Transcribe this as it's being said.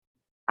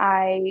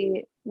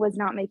I was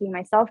not making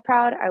myself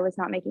proud. I was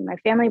not making my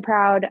family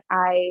proud.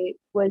 I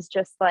was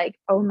just like,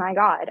 oh my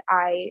God,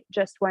 I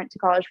just went to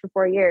college for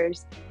 4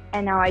 years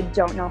and now I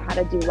don't know how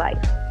to do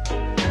life.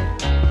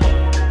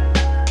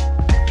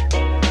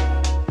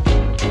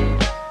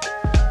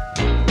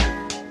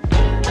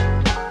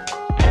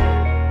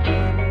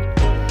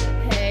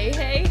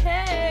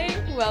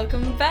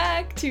 Welcome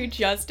back to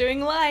Just Doing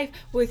Life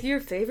with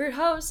your favorite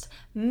host,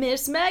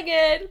 Miss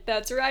Megan.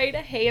 That's right.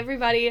 Hey,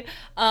 everybody.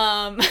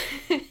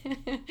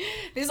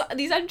 These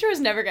intros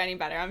never get any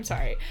better. I'm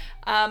sorry.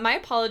 My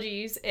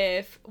apologies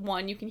if,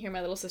 one, you can hear my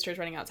little sisters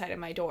running outside of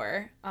my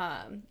door,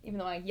 even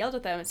though I yelled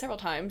at them several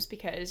times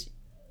because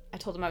I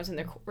told them I was in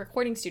the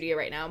recording studio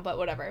right now, but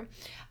whatever.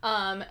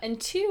 And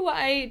two,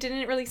 I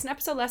didn't release an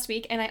episode last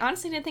week, and I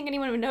honestly didn't think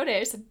anyone would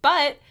notice,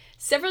 but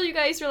several of you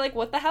guys were like,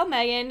 what the hell,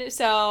 Megan?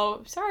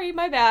 So, sorry,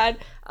 my bad.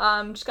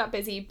 Just got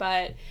busy,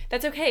 but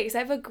that's okay, because I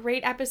have a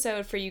great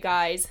episode for you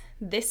guys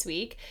this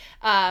week.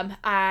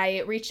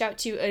 I reached out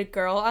to a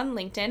girl on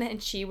LinkedIn,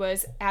 and she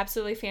was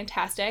absolutely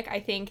fantastic. I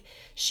think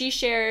she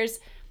shares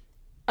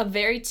a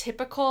very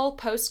typical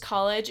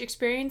post-college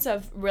experience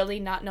of really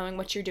not knowing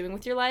what you're doing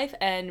with your life,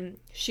 and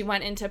she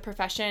went into a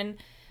profession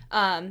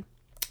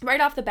right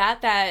off the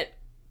bat that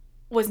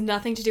was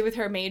nothing to do with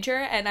her major,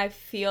 and I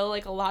feel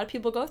like a lot of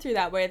people go through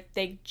that where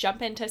they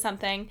jump into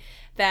something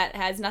that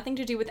has nothing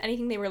to do with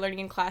anything they were learning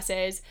in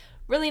classes,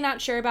 really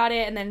not sure about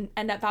it, and then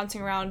end up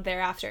bouncing around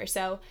thereafter.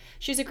 So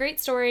she's a great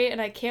story,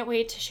 and I can't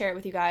wait to share it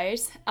with you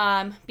guys.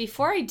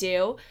 Before I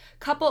do,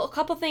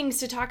 couple things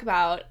to talk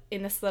about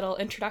in this little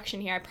introduction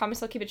here. I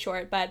promise I'll keep it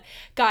short, but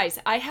guys,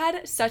 I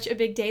had such a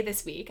big day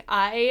this week.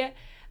 I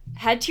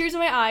had tears in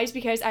my eyes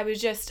because I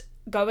was just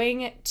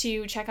going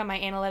to check on my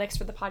analytics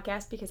for the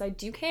podcast because I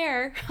do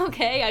care.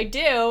 Okay, I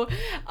do.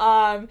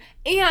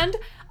 And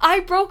I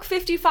broke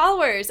 50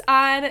 followers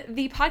on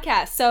the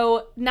podcast.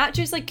 So not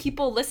just like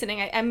people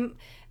listening. I'm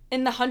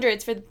in the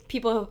hundreds for the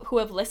people who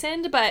have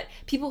listened, but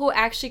people who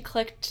actually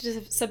clicked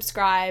to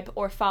subscribe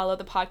or follow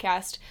the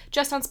podcast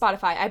just on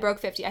Spotify. I broke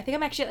 50. I think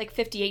I'm actually at like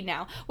 58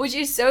 now, which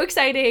is so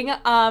exciting.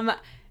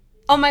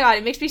 Oh my God,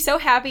 it makes me so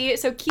happy.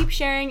 So keep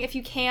sharing if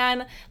you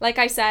can. Like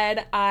I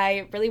said,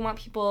 I really want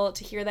people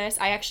to hear this.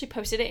 I actually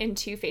posted it in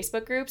 2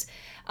 Facebook groups.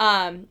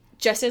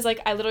 Just as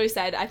like I literally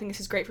said, I think this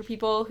is great for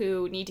people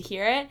who need to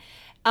hear it.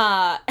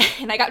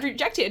 And I got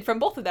rejected from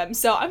both of them.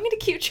 So I'm going to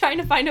keep trying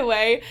to find a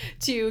way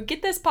to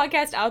get this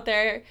podcast out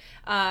there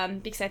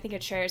because I think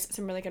it shares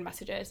some really good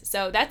messages.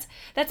 So that's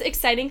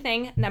exciting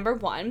thing, number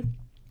 1.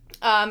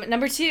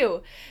 Number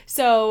 2,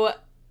 so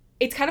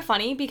it's kind of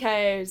funny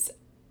because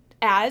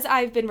as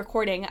I've been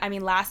recording, I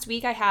mean, last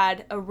week I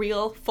had a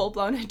real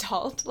full-blown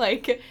adult,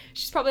 like,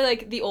 she's probably,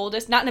 like, the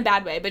oldest, not in a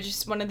bad way, but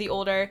just one of the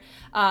older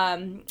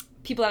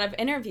people that I've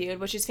interviewed,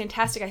 which is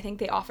fantastic. I think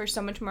they offer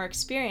so much more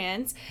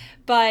experience,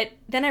 but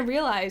then I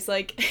realized,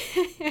 like,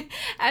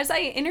 as I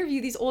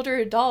interview these older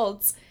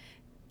adults,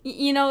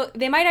 you know,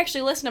 they might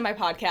actually listen to my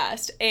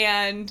podcast,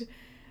 and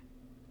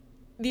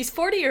these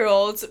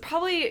 40-year-olds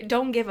probably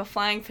don't give a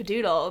flying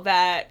fadoodle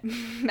that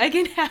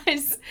Megan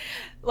has,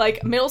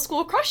 like, middle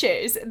school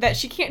crushes that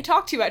she can't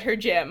talk to at her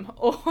gym,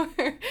 or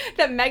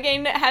that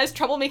Megan has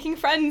trouble making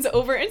friends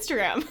over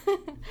Instagram.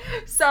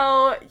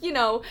 So, you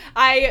know,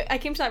 I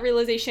came to that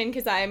realization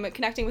because I'm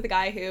connecting with a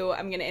guy who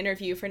I'm going to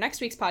interview for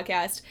next week's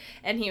podcast,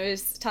 and he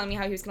was telling me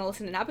how he was going to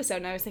listen to an episode,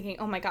 and I was thinking,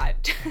 oh my God,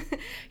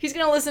 he's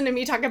going to listen to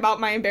me talk about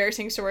my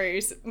embarrassing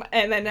stories,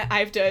 and then I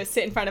have to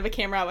sit in front of a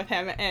camera with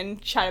him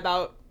and chat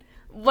about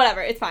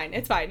whatever. It's fine.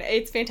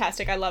 It's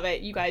fantastic. I love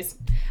it. You guys,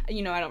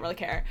 you know, I don't really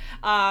care.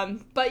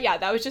 But yeah,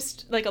 that was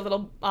just like a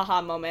little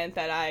aha moment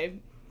that I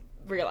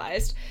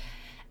realized.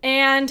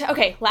 And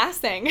okay, last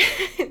thing.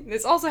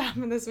 This also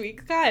happened this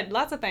week. God,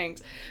 lots of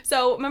things.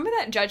 So remember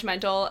that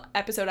judgmental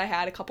episode I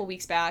had a couple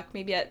weeks back?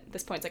 Maybe at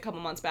this point it's like a couple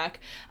months back.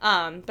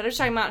 But I was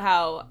talking about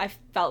how I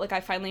felt like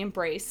I finally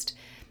embraced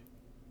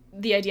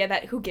the idea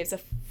that who gives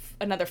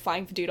another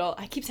flying fadoodle.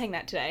 I keep saying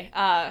that today.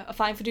 A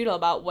flying fadoodle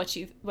about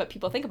what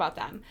people think about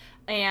them.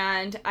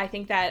 And I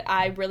think that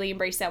I really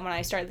embraced that when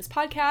I started this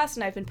podcast,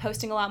 and I've been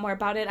posting a lot more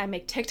about it. I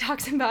make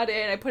TikToks about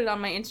it, and I put it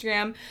on my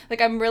Instagram.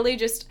 Like, I'm really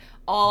just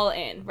all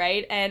in,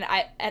 right? And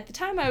at the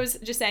time I was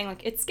just saying,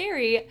 like, it's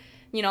scary,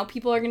 you know,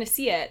 people are going to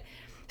see it.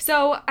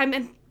 So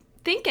I'm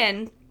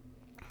thinking,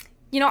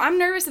 you know, I'm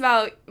nervous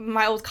about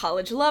my old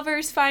college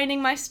lovers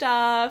finding my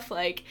stuff,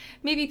 like,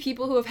 maybe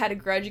people who have had a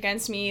grudge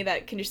against me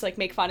that can just, like,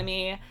 make fun of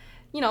me,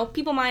 you know,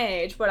 people my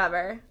age,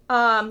 whatever.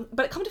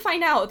 But come to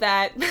find out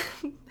that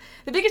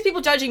the biggest people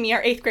judging me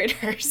are 8th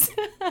graders.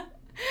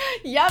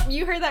 Yep,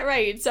 you heard that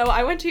right. So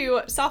I went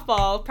to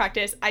softball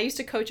practice. I used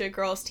to coach a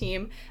girls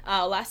team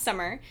last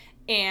summer,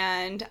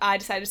 and I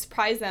decided to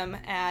surprise them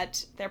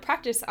at their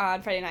practice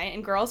on Friday night.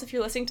 And girls, if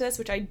you're listening to this,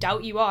 which I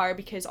doubt you are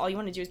because all you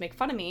want to do is make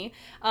fun of me,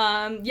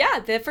 yeah,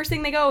 the first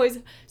thing they go is,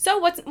 so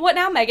what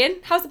now, Megan?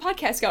 How's the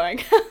podcast going?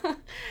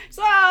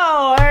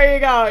 So there you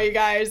go, you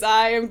guys.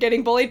 I am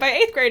getting bullied by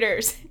 8th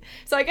graders.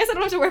 So I guess I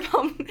don't have to worry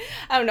about,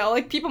 I don't know,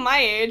 like people my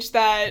age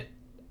that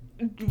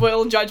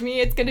will judge me,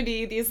 it's gonna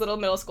be these little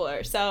middle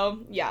schoolers. So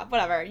yeah,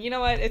 whatever. You know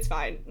what? It's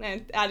fine.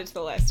 And add it to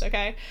the list.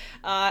 Okay.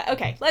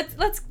 Okay.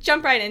 Let's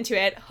jump right into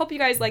it. Hope you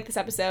guys like this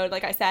episode.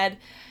 Like I said,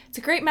 it's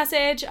a great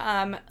message.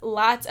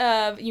 Lots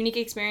of unique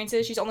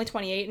experiences. She's only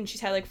 28 and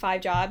she's had like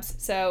 5 jobs.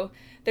 So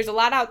there's a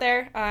lot out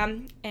there.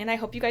 And I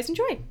hope you guys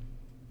enjoy.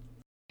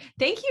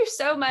 Thank you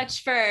so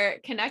much for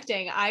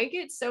connecting. I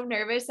get so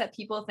nervous that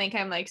people think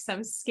I'm like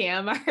some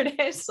scam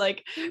artist,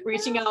 like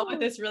reaching out with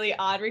this really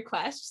odd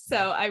request.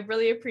 So I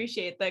really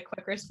appreciate the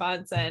quick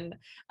response and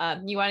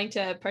you wanting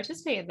to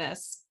participate in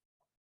this.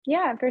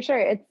 Yeah, for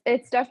sure.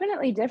 It's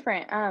definitely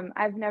different.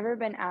 I've never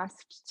been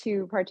asked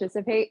to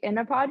participate in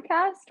a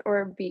podcast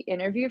or be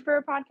interviewed for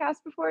a podcast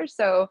before.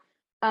 So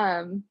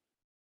um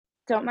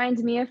don't mind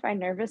me if I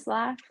nervous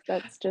laugh.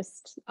 That's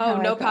just Oh, how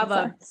I no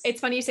problem. process.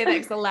 It's funny you say that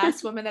because the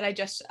last woman that I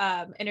just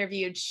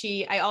interviewed,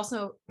 I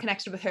also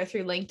connected with her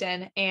through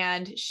LinkedIn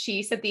and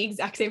she said the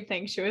exact same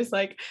thing. She was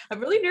like,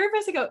 I'm really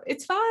nervous. I go,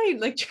 it's fine.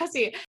 Like, trust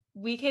me,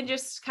 we can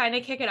just kind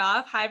of kick it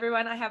off. Hi,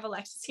 everyone. I have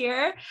Alexis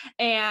here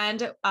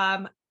and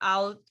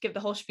I'll give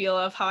the whole spiel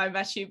of how I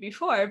met you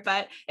before.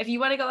 But if you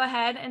want to go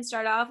ahead and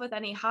start off with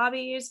any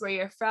hobbies, where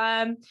you're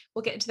from,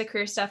 we'll get into the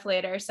career stuff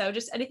later. So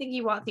just anything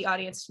you want the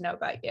audience to know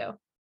about you.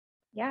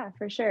 Yeah,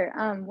 for sure.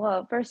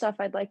 Well, first off,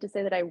 I'd like to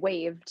say that I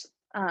waved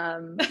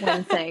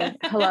when saying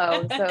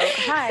hello. So,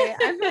 hi,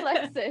 I'm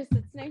Alexis.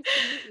 It's nice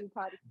to meet you,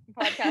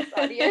 podcast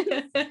audience.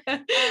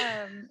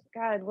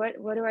 God,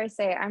 what do I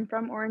say? I'm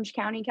from Orange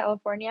County,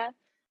 California.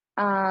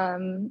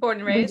 Born and We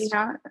do raised?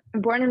 not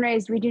born and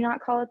raised. We do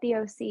not call it the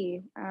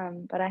OC,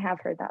 but I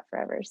have heard that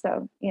forever.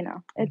 So,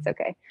 it's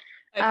okay.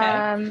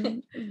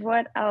 Okay.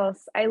 What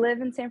else? I live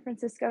in San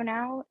Francisco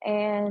now,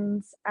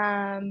 and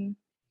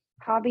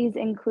hobbies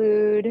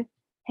include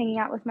hanging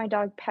out with my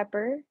dog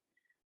Pepper,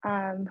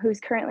 who's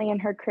currently in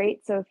her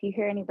crate. So if you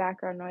hear any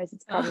background noise,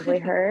 it's probably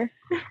her.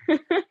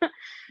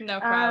 No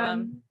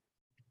problem.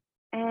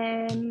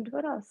 And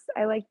what else?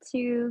 I like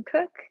to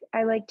cook.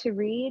 I like to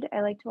read. I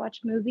like to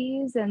watch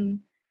movies and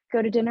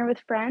go to dinner with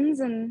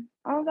friends and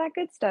all that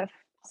good stuff.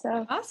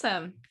 So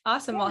Awesome.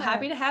 Well, yeah.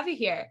 happy to have you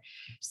here.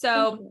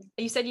 So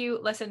you said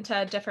you listened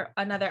to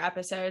another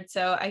episode.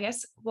 So I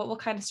guess what we'll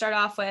kind of start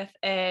off with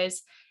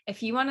is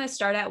if you want to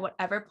start at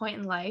whatever point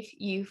in life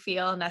you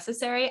feel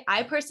necessary.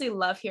 I personally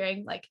love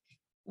hearing like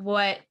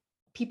what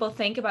people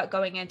think about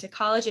going into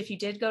college. If you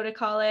did go to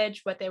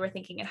college, what they were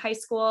thinking in high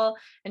school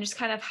and just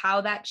kind of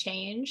how that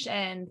changed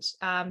and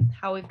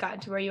how we've gotten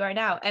to where you are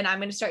now. And I'm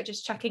going to start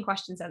just chucking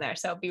questions in there.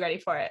 So be ready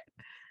for it.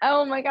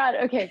 Oh my God.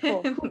 Okay,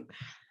 cool.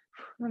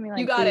 Let me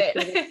you got it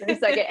for a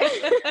second.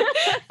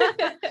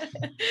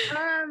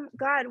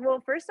 God,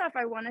 well, first off,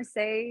 I want to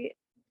say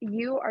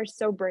you are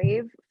so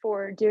brave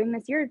for doing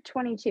this. You're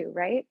 22,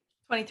 right?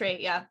 23,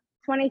 yeah.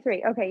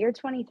 23. Okay, you're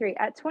 23.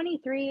 At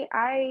 23,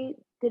 I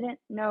didn't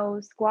know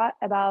squat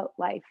about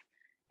life.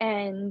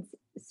 And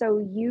so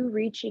you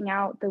reaching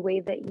out the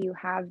way that you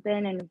have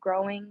been and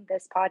growing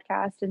this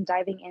podcast and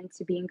diving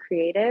into being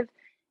creative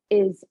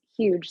is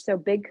huge. So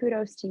big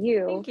kudos to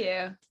you. Thank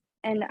you.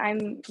 And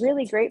I'm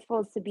really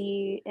grateful to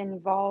be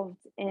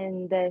involved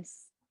in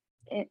this,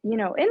 in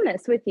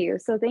this with you.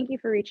 So thank you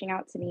for reaching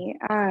out to me.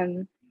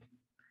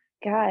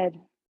 God,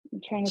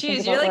 I'm trying to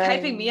think you're about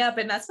like hyping me up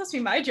and that's supposed to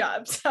be my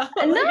job. So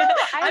no,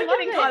 I'm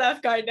getting caught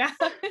off guard now.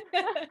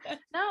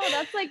 No,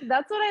 that's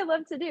what I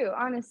love to do,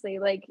 honestly.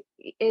 Like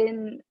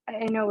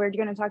I know we're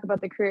going to talk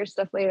about the career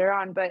stuff later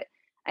on, but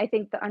I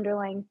think the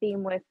underlying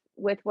theme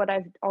with what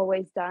I've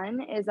always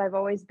done is I've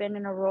always been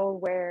in a role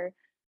where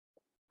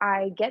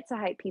I get to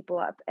hype people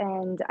up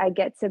and I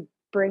get to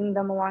bring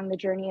them along the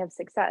journey of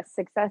success.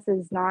 Success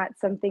is not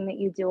something that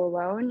you do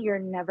alone. You're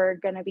never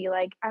going to be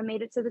like, I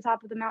made it to the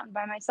top of the mountain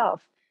by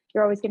myself.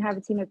 You're always going to have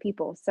a team of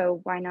people. So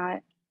why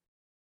not,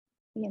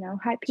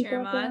 hype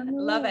people up along the way?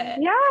 Love it.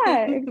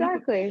 Yeah,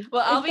 exactly.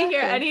 Well, I'll be here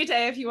any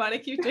day if you want to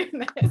keep doing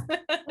this.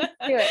 Let's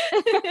do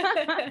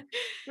it.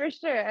 For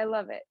sure. I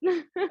love it.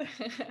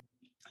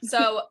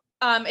 So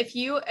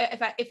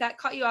if that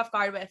caught you off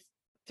guard with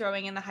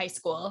throwing in the high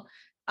school,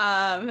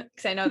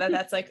 because I know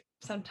that's like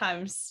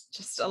sometimes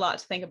just a lot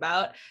to think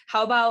about.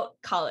 How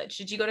about college?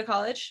 Did you go to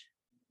college?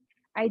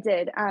 I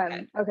did.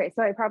 Okay.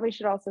 So I probably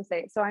should also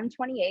say, so I'm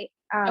 28.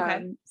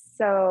 Okay.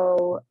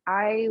 So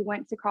I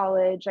went to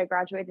college. I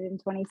graduated in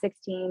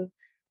 2016.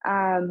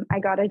 I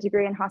got a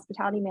degree in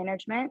hospitality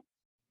management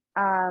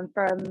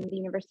from the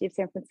University of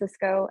San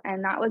Francisco,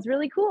 and that was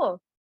really cool.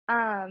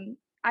 I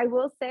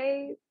will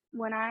say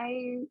when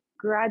I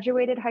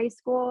graduated high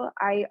school,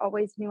 I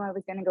always knew I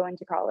was going to go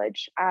into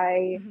college.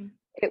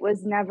 It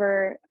was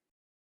never,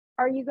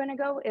 are you going to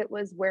go? It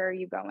was, where are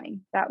you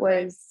going? That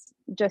was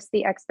just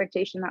the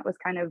expectation that was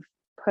kind of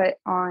put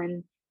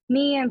on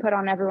me and put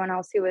on everyone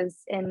else who was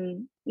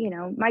in,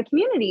 my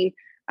community.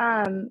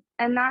 And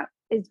that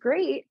is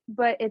great,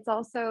 but it's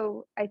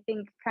also, I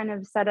think, kind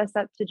of set us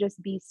up to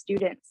just be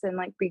students and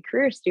like be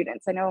career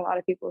students. I know a lot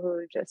of people who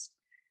have just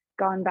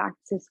gone back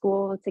to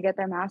school to get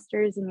their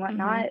masters and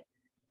whatnot.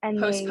 And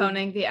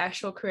postponing the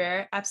actual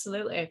career.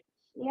 Absolutely.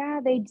 Yeah,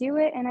 they do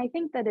it, and I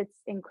think that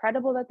it's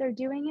incredible that they're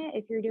doing it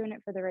if you're doing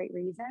it for the right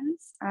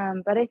reasons.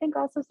 But I think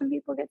also some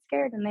people get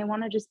scared and they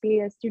want to just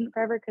be a student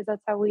forever because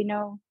that's what we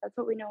know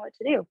what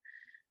to do.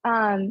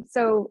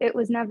 So it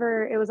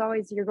was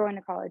always you're going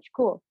to college,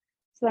 cool.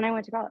 So then I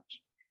went to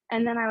college,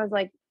 and then I was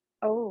like,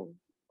 oh,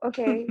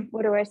 okay,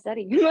 what do I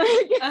study? Like,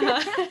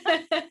 Uh-huh.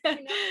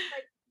 it's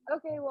like,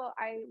 okay, well,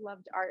 I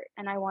loved art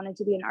and I wanted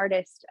to be an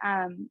artist.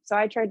 So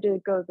I tried to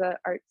go the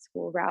art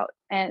school route,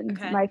 and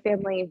Okay. my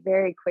family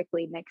very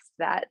quickly nixed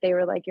that. They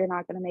were like, you're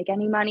not going to make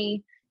any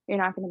money. You're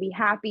not going to be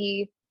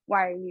happy.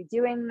 Why are you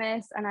doing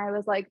this? And I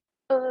was like,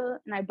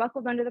 and I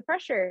buckled under the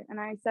pressure and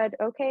I said,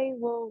 okay,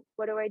 well,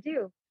 what do I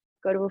do?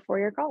 Go to a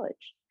 4-year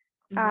college.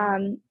 Hmm.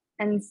 Um,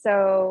 and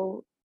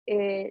so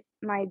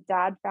my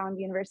dad found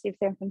University of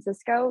San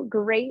Francisco.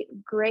 Great,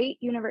 great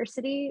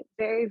university.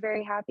 Very,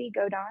 very happy.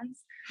 Go Dons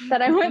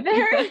that I went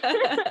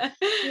there.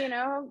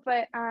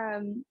 But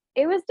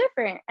it was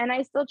different. And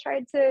I still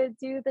tried to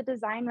do the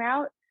design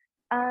route.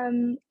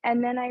 And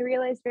then I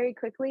realized very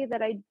quickly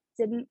that I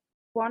didn't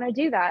want to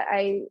do that.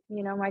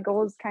 My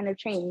goals kind of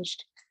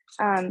changed.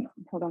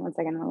 Hold on one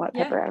second, I'll let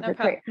Yeah, Pepper out no real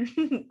quick.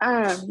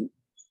 problem.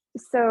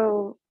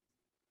 So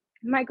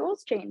my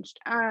goals changed.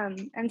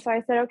 And so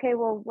I said, okay,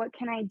 well, what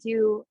can I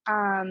do,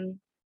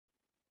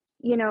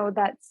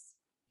 that's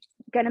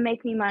going to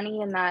make me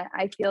money and that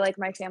I feel like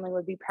my family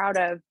would be proud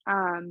of.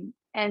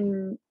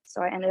 And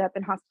so I ended up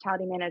in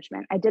hospitality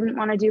management. I didn't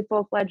want to do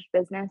full-fledged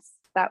business.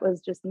 That was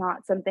just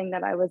not something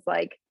that I was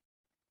like,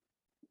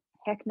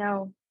 heck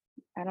no.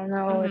 I don't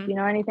know if Hmm. you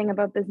know anything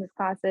about business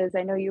classes.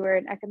 I know you were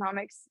an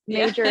economics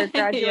Yeah. major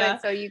graduate, Yeah.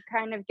 so you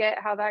kind of get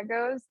how that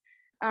goes.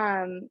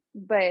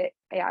 But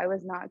yeah, I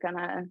was not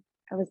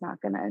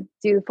gonna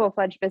do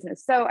full-fledged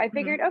business. So I Hmm.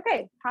 figured,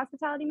 okay,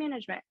 hospitality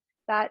management.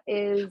 That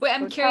is Wait,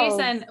 I'm curious hotels.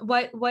 then,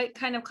 what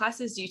kind of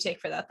classes do you take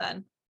for that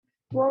then?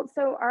 Well,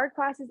 so our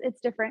classes,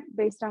 it's different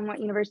based on what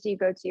university you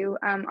go to.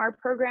 Our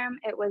program,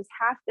 it was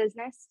half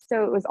business,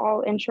 so it was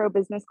all intro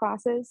business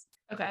classes.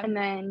 Okay. And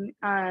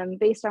then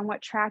based on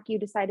what track you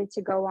decided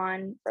to go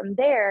on from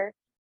there,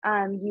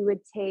 you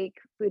would take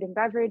food and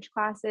beverage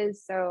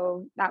classes.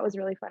 So that was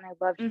really fun. I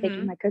loved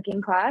taking Hmm. my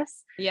cooking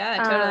class.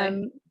 Yeah, totally.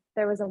 Um,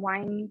 there was a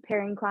wine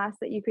pairing class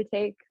that you could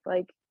take.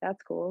 Like,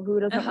 that's cool. Who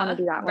doesn't want to Uh-huh.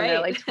 do that when they're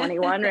Right. like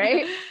 21,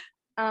 right?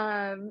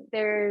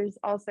 There's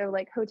also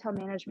like hotel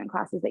management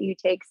classes that you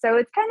take.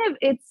 So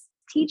it's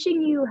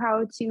teaching you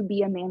how to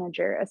be a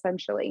manager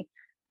essentially.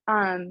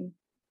 Um,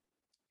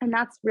 and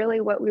that's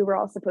really what we were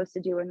all supposed to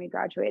do when we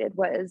graduated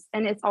was,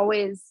 and it's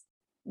always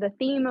the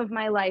theme of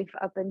my life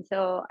up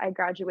until I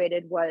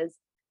graduated was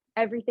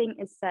everything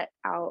is set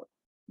out.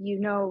 You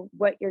know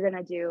what you're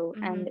going to do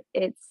Hmm. and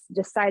it's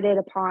decided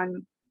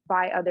upon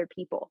by other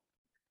people.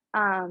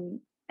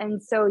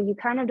 And so you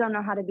kind of don't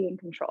know how to be in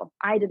control.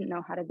 I didn't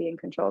know how to be in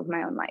control of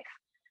my own life.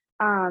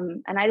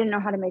 And I didn't know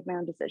how to make my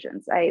own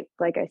decisions.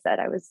 Like I said,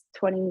 I was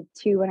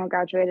 22 when I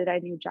graduated. I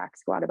knew jack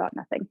squat about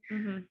nothing.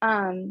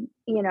 Hmm.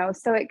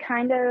 So it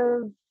kind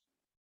of,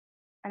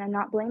 and I'm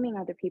not blaming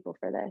other people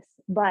for this,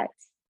 but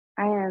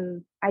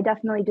I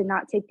definitely did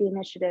not take the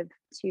initiative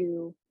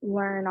to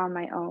learn on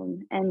my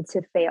own and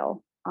to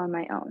fail on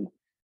my own,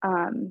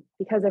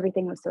 because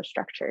everything was so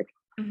structured.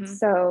 Hmm.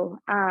 So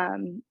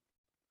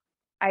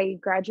I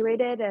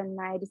graduated and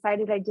I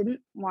decided I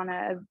didn't want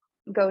to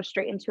go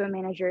straight into a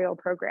managerial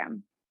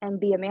program and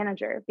be a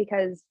manager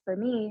because for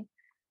me,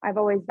 I've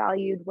always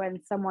valued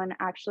when someone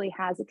actually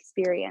has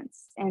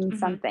experience in Hmm.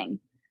 something.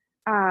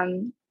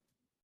 Um,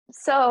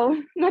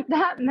 so what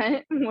that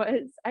meant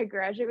was I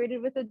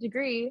graduated with a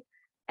degree,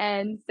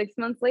 and 6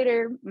 months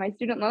later, my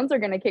student loans are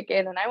going to kick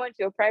in, and I went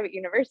to a private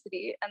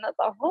university, and that's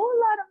a whole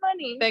lot of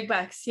money. Big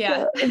bucks,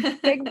 yeah. So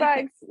big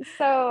bucks.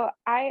 So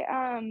I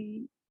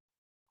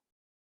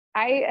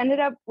ended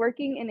up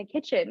working in a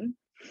kitchen.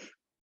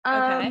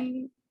 Okay.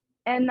 Um,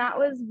 and that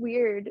was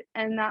weird.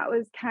 And that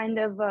was kind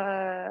of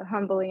a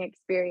humbling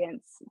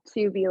experience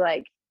to be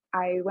like,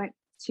 I went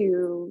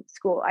to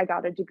school, I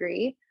got a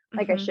degree,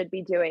 like I Hmm. should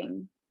be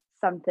doing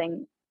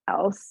something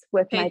else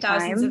with my Paid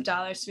thousands of time.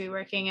 dollars to be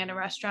working in a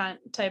restaurant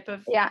type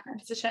of Yeah.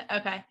 position.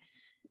 Okay.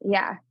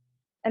 Yeah.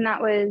 And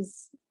that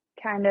was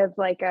kind of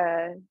like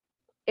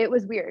it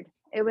was weird.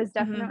 It was Hmm.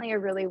 definitely a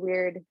really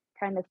weird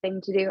kind of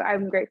thing to do.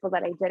 I'm grateful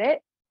that I did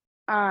it.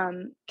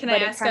 Can I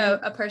But it ask kind of,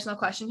 a personal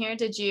question here?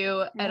 Did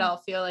you at yeah. all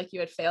feel like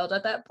you had failed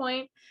at that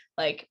point?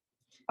 Like,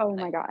 Oh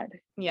my God.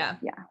 yeah.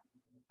 Yeah.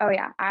 Oh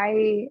yeah.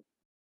 I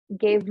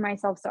gave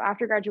myself, so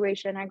after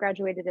graduation, I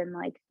graduated in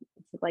like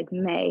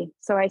May.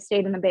 So I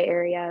stayed in the Bay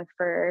Area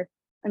for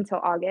until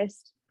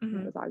August. I think it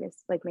Hmm. was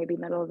August, like maybe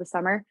middle of the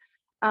summer.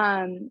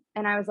 And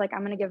I was like,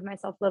 I'm gonna give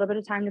myself a little bit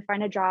of time to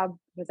find a job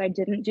because I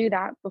didn't do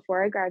that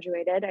before I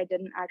graduated. I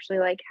didn't actually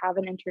like have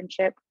an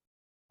internship,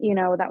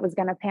 that was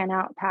gonna pan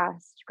out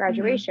past Hmm.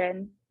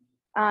 graduation.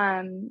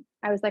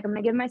 I was like, I'm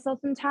gonna give myself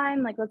some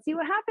time, like let's see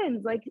what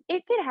happens. Like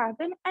it could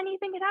happen,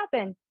 anything could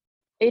happen.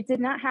 It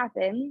did not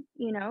happen,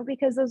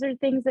 because those are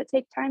things that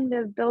take time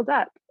to build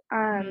up.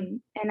 Hmm.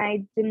 And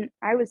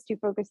I was too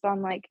focused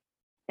on like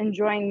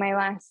enjoying my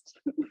last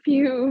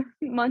few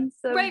months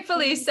of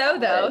Rightfully so,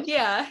 though. college.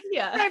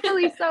 Yeah.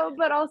 Rightfully so,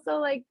 but also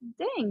like,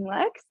 dang,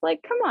 Lex,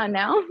 like, come on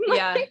now.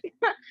 Yeah.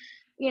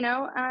 You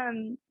know,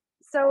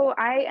 so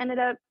I ended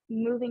up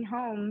moving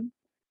home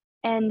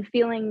and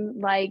feeling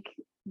like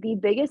the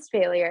biggest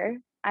failure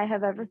I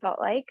have ever felt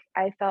like.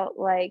 I felt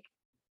like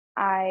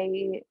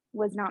I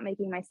was not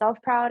making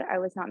myself proud. I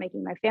was not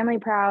making my family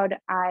proud.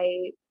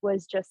 I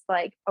was just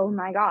like, oh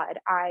my God,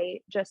 I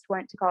just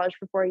went to college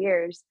for 4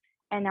 years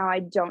and now I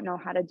don't know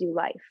how to do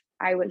life.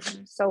 I was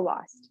so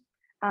lost.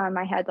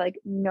 I had like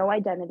no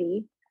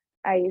identity.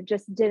 I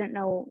just didn't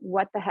know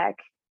what the heck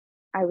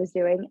I was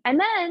doing. And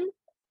then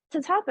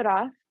to top it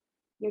off,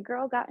 your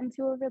girl got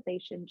into a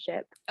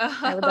relationship.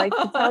 I would like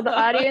to tell the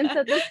audience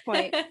at this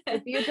point,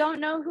 if you don't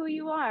know who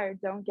you are,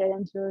 don't get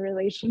into a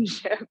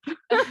relationship.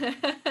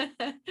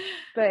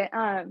 But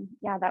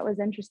yeah, that was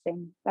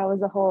interesting. That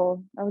was a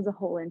whole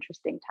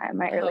interesting time,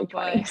 my early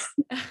 20s.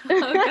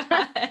 Oh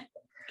God.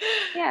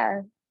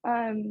 Yeah.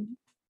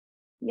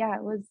 Yeah,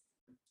 it was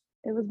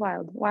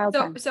wild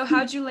time. So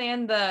how'd you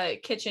land the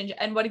kitchen,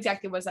 and what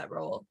exactly was that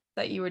role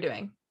that you were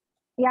doing?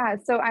 Yeah,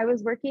 so I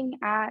was working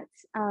at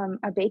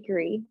a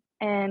bakery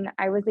and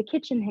I was a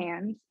kitchen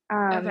hand.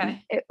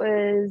 Okay. It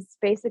was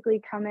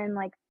basically come in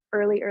like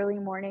early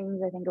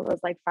mornings. I think it was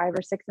like 5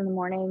 or 6 in the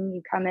morning.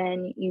 You come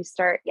in, you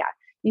start Wow.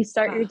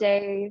 your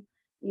day.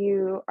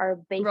 You are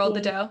baking. Roll the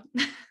dough.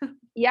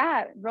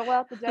 Yeah, roll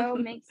out the dough,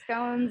 make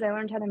scones. I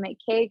learned how to make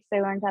cakes.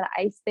 I learned how to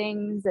ice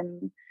things,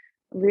 and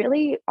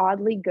really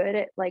oddly good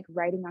at like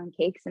writing on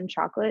cakes and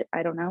chocolate.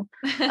 I don't know.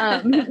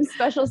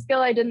 Special skill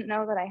I didn't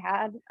know that I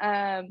had.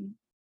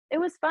 It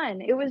was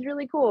fun. It was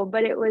really cool,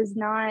 but it was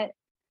not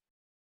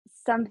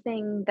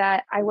something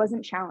that I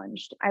wasn't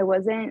challenged. I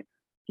wasn't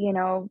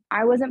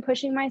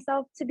pushing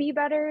myself to be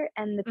better,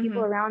 and the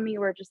people Mhm. around me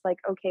were just like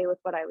okay with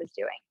what I was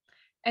doing.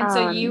 And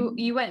so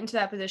you went into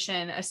that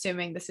position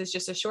assuming this is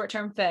just a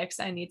short-term fix.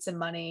 I need some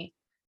money.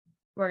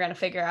 We're going to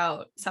figure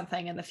out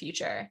something in the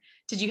future.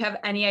 Did you have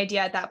any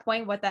idea at that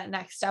point what that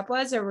next step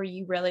was? Or were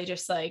you really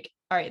just like,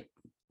 all right,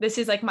 this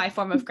is like my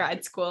form of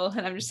grad school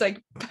and I'm just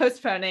like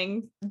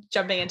postponing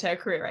jumping into a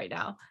career right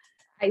now?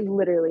 I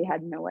literally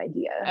had no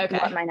idea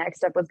what my next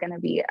step was going to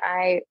be.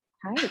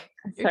 Your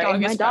Sorry,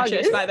 dog my is dog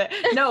precious, is. by the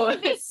no,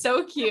 it's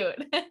so cute.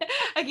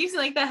 I keep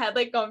seeing like the head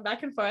like going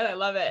back and forth. I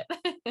love it.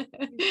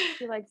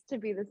 She likes to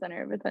be the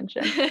center of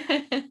attention.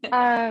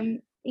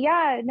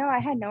 Yeah, no, I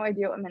had no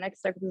idea what my next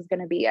step was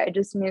going to be. I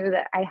just knew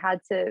that I had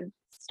to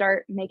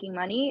start making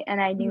money, and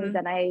I knew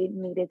that I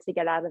needed to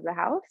get out of the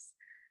house.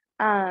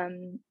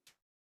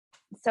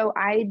 So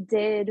I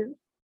did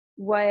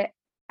what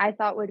I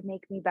thought would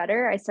make me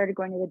better. I started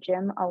going to the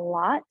gym a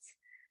lot,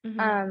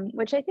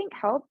 which I think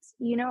helped.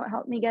 It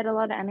helped me get a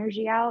lot of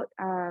energy out.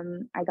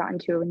 I got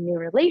into a new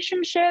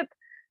relationship,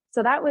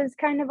 so that was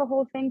kind of a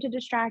whole thing to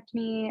distract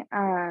me.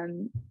 I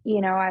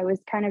was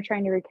kind of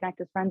trying to reconnect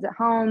with friends at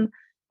home,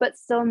 but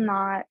still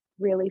not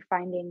really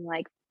finding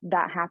like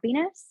that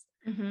happiness.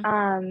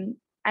 And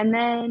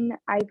then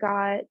I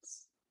got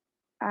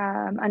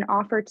an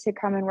offer to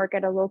come and work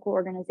at a local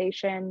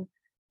organization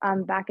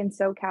back in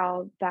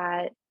SoCal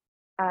that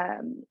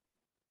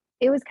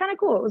it was kind of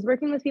cool. It was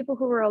working with people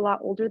who were a lot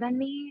older than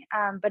me,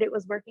 but it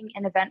was working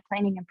in event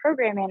planning and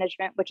program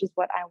management, which is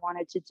what I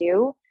wanted to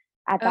do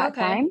at that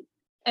time.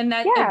 And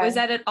that Yeah. was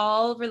that at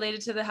all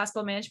related to the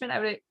hospital management? I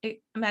would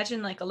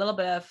imagine like a little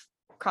bit of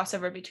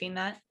crossover between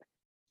that.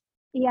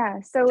 Yeah.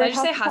 So did I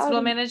just say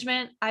hospital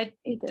management? I'm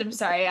did.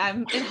 sorry.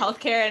 I'm in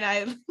healthcare and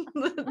I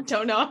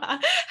don't know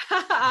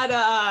how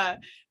to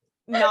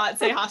not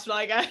say hospital,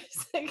 I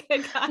guess.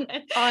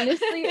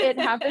 Honestly, it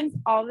happens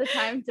all the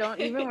time. Don't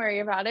even worry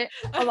about it.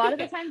 A lot of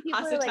the time people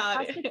are like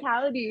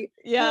hospitality.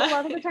 Yeah. So a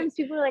lot of the times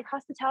people are like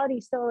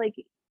hospitality. So like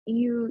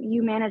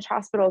you manage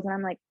hospitals, and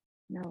I'm like,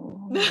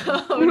 no,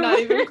 not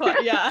even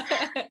quite. Yeah.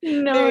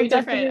 No, very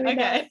different.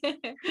 different.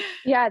 Okay.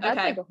 Yeah, that's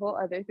like a whole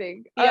other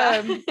thing.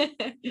 Yeah.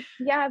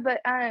 Yeah,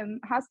 but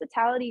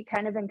hospitality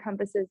kind of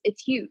encompasses,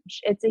 it's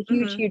huge. It's a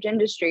huge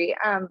industry.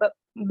 But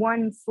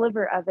one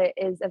sliver of it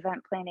is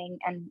event planning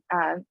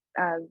and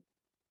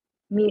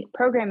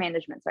program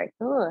management. Sorry.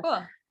 Cool.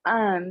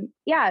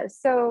 Yeah,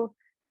 so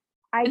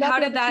how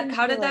did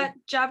that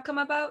job come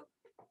about?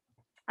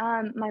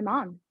 My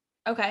mom.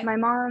 Okay. My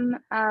mom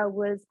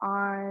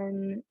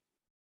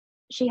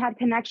she had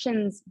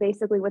connections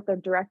basically with the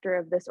director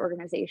of this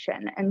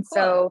organization. And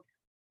so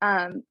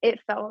it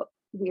felt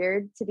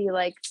weird to be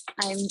like,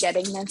 I'm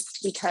getting this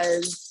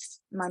because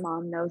my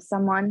mom knows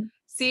someone.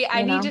 See,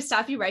 I need to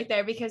stop you right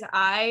there because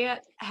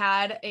I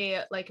had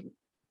a like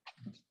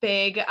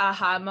big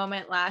aha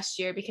moment last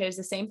year because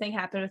the same thing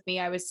happened with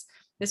me.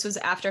 This was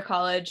after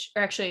college,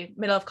 or actually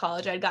middle of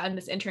college. I'd gotten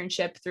this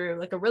internship through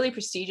like a really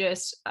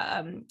prestigious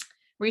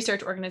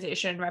research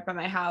organization right by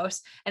my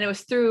house, and it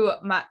was through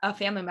a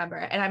family member.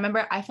 And I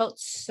remember I felt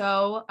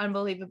so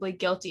unbelievably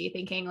guilty,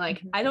 thinking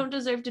like I don't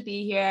deserve to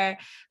be here.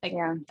 Like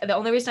the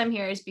only reason I'm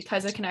here is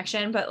because of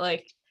connection. But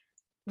like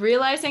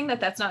realizing that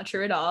that's not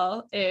true at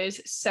all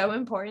is so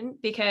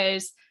important,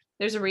 because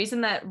there's a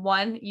reason that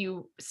one,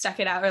 you stuck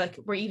it out, or like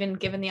were even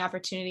given the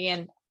opportunity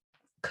and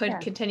could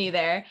continue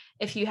there.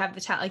 If you have the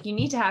talent, like you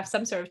need to have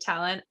some sort of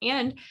talent,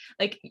 and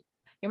like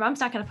your mom's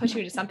not going to push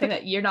you to something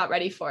that you're not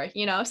ready for,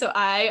 you know? So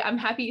I'm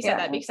happy you said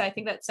that, because I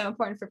think that's so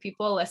important for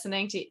people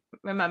listening to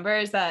remember,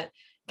 is that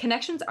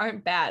connections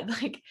aren't bad.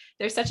 Like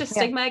there's such a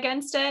stigma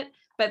against it,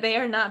 but they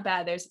are not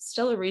bad. There's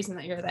still a reason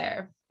that you're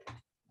there.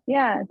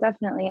 Yeah,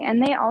 definitely.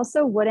 And they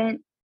also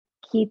wouldn't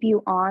keep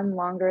you on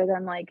longer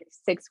than like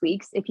 6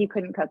 weeks if you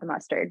couldn't cut the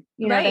mustard.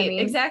 You know what I mean?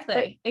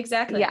 Exactly.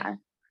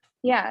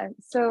 Yeah.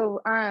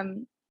 So,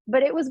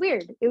 but it was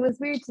weird. It was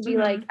weird to be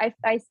like,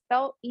 I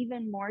felt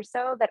even more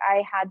so that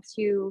I had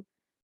to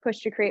push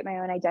to create my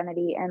own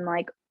identity and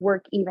like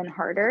work even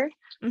harder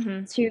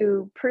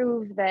to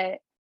prove that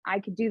I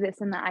could do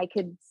this and that I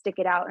could stick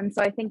it out. And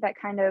so I think that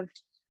kind of,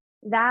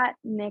 that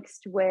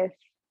mixed with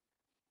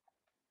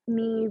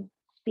me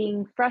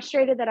being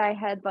frustrated that I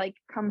had like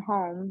come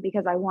home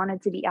because I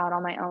wanted to be out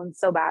on my own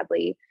so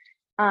badly,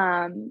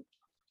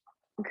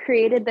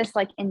 created this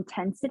like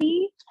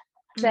intensity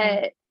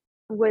that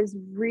was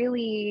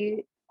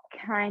really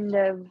kind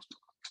of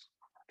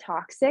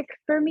toxic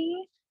for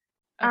me.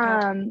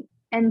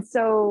 And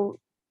so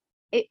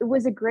it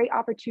was a great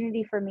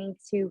opportunity for me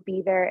to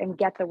be there and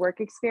get the work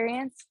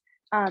experience.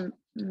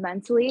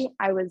 Mentally,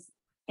 I was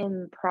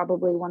in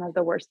probably one of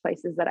the worst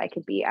places that I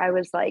could be. I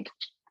was like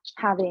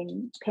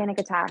having panic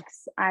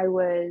attacks. I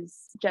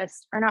was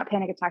just, or not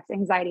panic attacks,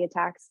 anxiety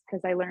attacks,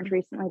 because I learned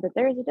recently that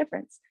there is a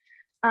difference.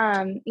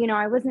 You know,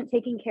 I was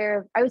taking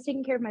care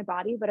of my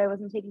body, but I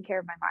wasn't taking care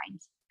of my mind.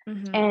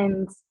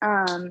 And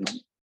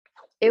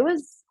it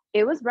was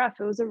rough.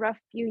 It was a rough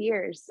few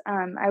years.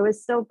 I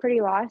was still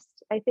pretty lost.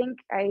 I think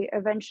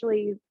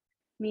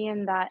me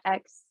and that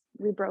ex,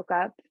 we broke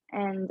up,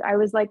 and I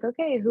was like,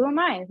 okay, who am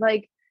I?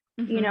 Like,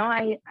 you know,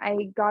 I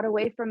got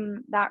away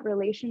from that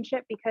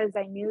relationship because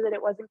I knew that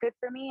it wasn't good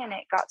for me. And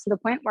it got to the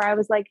point where I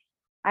was like,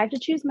 I have to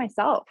choose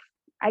myself.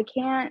 I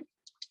can't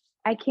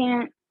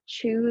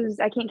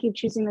keep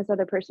choosing this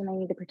other person. I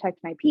need to protect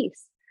my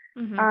peace.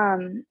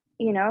 You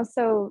know,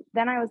 so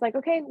then I was like,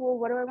 okay, well,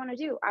 what do I want to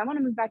do? I want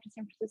to move back to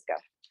San Francisco.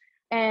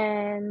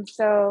 And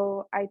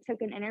so I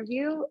took an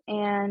interview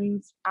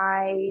and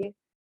I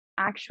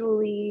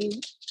actually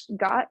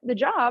got the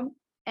job,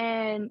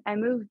 and I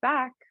moved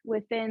back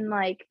within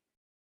like,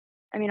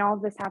 I mean, all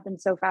of this happened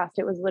so fast.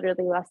 It was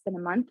literally less than a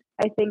month.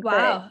 I think.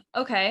 Wow.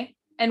 Okay.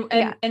 And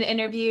an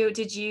interview,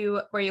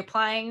 were you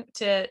applying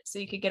so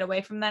you could get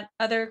away from that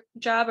other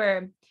job,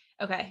 or,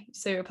 okay.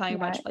 So you're applying a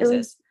bunch of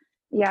places.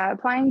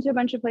 Applying to a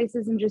bunch of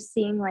places and just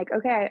seeing like,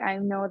 okay, I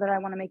know that I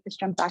want to make this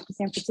jump back to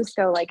San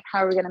Francisco. Like,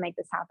 how are we going to make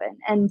this happen?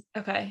 And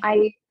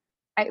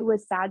I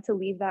was sad to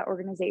leave that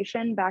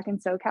organization back in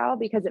SoCal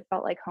because it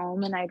felt like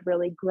home and I'd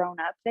really grown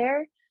up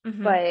there.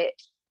 But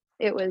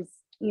it was,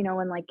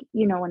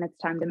 when it's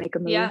time to make a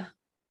move. Yeah.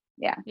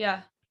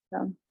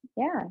 So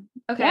yeah.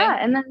 Okay. Yeah.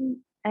 And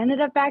then I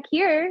ended up back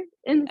here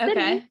in the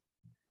city.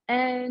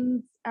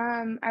 And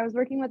I was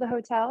working with a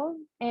hotel,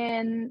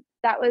 and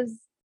that was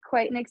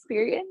quite an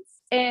experience.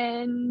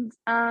 And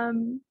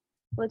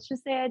let's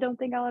just say I don't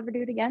think I'll ever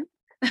do it again.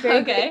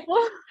 Okay.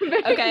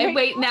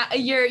 Wait, now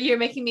you're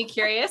making me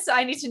curious. So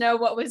I need to know,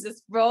 what was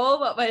this role?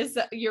 What was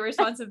your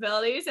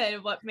responsibilities,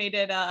 and what made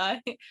it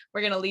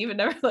we're gonna leave and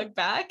never look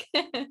back?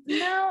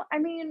 No, I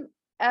mean,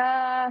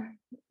 oh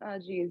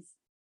geez.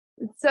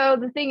 So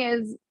the thing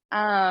is,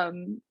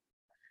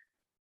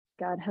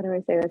 God, how do I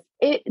say this?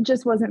 It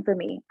just wasn't for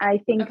me. I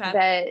think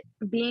that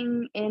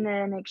being in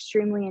an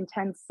extremely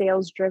intense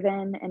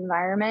sales-driven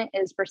environment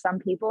is for some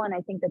people, and I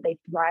think that they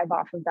thrive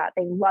off of that.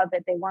 They love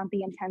it. They want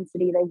the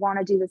intensity. They want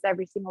to do this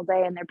every single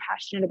day, and they're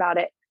passionate about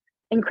it.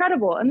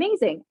 Incredible,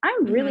 amazing.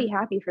 I'm really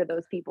happy for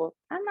those people.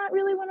 I'm not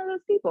really one of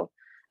those people.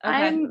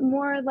 I'm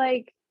more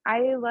like,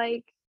 I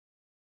like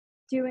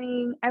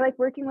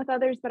working with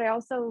others, but I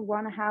also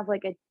want to have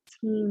like a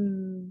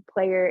team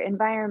player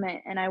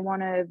environment, and I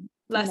want to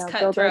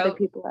build other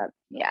people up.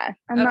 Yeah.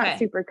 I'm not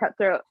super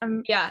cutthroat.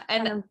 And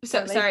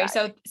so sorry.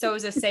 So it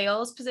was a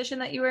sales position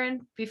that you were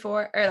in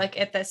before, or like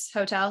at this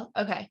hotel?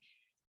 Okay.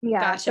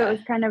 Yeah. Gotcha. So it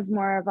was kind of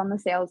more of on the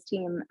sales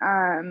team.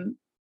 And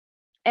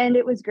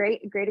it was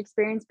great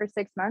experience for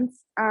 6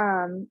 months.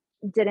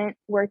 Didn't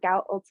work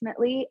out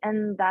ultimately,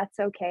 and that's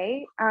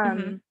okay.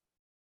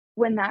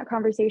 When that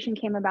conversation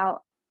came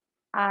about,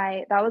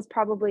 that was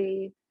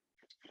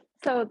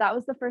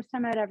the first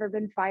time I'd ever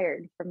been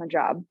fired from a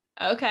job.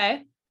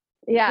 Okay.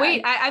 Yeah.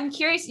 Wait, I'm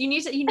curious. You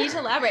need to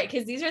elaborate,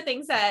 because these are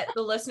things that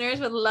the listeners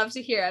would love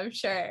to hear, I'm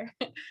sure.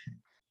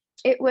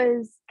 It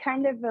was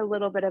kind of a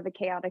little bit of a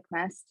chaotic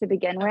mess to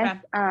begin with.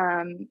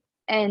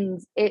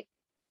 And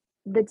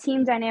the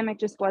team dynamic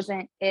just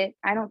wasn't it.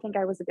 I don't think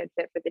I was a good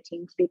fit for the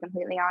team, to be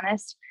completely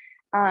honest.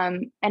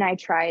 And I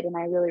tried, and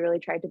I really, really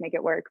tried to make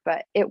it work,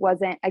 but it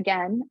wasn't.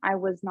 Again, I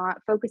was not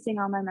focusing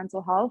on my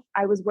mental health.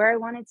 I was where I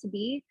wanted to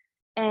be,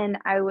 and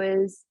I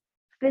was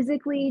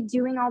physically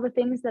doing all the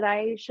things that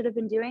I should have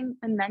been doing,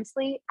 and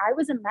mentally I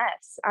was a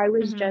mess. I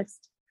was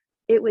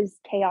it was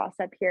chaos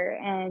up here.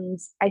 And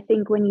I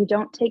think when you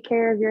don't take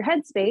care of your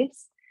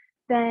headspace,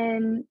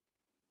 then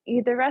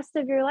the rest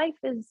of your life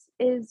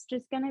is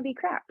just going to be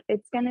crap.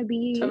 It's going to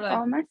be Totally.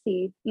 all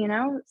messy, you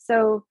know?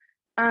 So,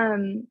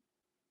 um,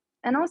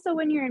 and also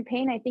when you're in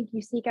pain, I think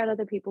you seek out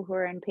other people who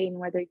are in pain,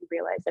 whether you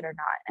realize it or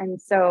not. And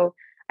so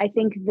I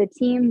think the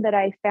team that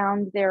I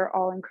found, they're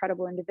all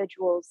incredible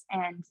individuals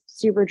and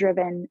super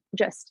driven,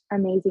 just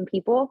amazing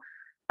people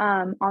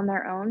on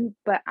their own.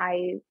 But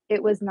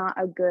it was not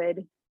a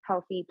good,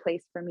 healthy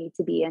place for me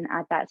to be in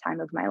at that time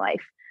of my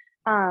life.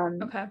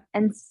 Okay.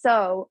 And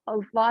so a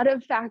lot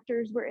of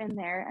factors were in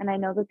there. And I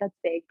know that that's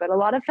big, but a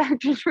lot of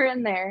factors were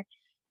in there.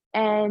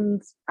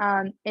 And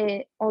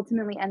it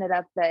ultimately ended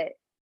up that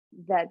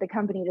the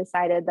company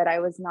decided that I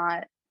was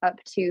not up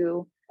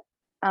to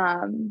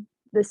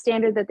the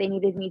standard that they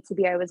needed me to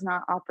be. I was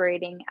not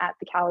operating at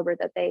the caliber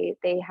that they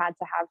had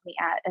to have me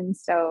at, and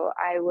so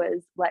I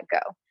was let go.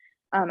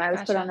 I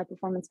was put on Gotcha. a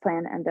performance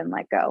plan and then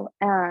let go,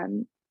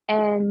 and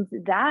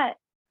that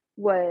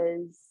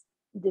was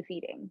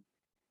defeating.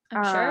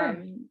 I'm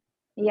sure.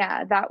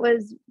 Yeah, that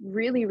was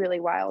really really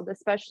wild,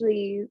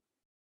 especially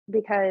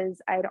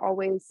because I'd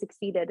always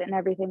succeeded in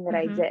everything that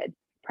I Hmm. did I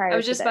prior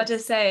was to just about to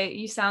this. say,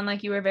 you sound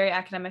like you were very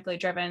academically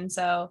driven.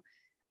 So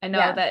I know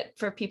Yeah. that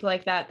for people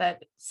like that,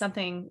 that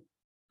something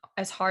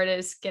as hard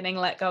as getting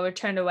let go or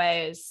turned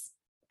away is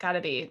got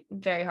to be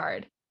very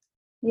hard.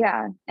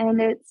 Yeah,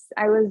 and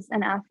I was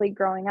an athlete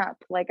growing up.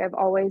 Like I've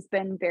always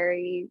been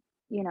very,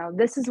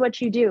 this is what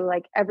you do.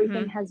 Like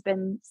everything Hmm. has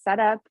been set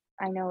up.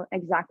 I know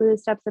exactly the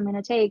steps I'm going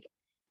to take.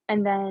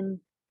 And then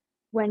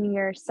when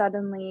you're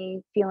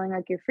suddenly feeling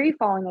like you're free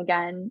falling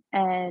again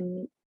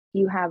and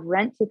you have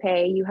rent to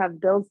pay, you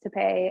have bills to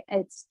pay,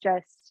 it's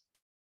just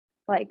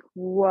like,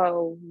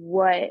 whoa,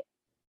 what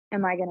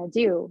am I going to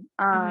do?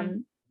 Hmm.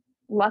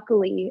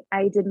 Luckily,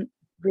 I didn't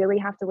really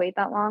have to wait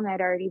that long.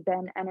 I'd already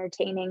been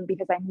entertaining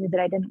because I knew that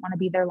I didn't want to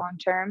be there long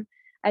term.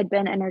 I'd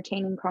been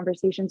entertaining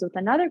conversations with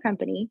another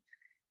company,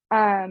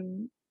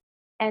 um,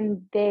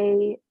 and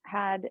they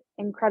had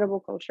incredible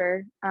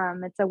culture.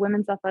 It's a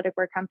women's athletic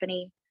wear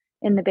company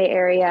in the Bay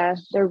Area.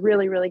 They're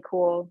really, really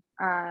cool.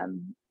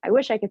 I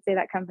wish I could say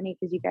that company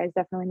because you guys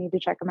definitely need to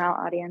check them out,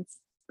 audience.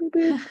 Boop,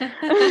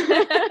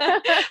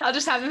 boop. I'll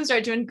just have them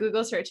start doing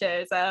Google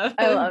searches of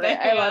I love it.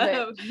 I Bay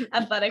love it.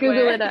 athletic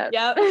Google wear. it up.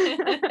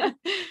 Yep.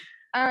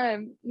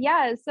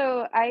 Yeah,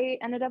 so I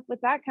ended up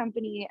with that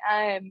company.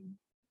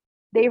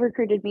 They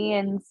recruited me,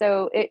 and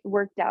so it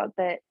worked out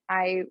that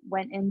I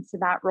went into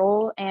that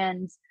role,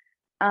 and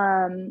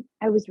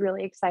I was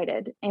really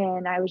excited,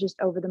 and I was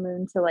just over the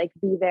moon to like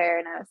be there,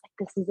 and I was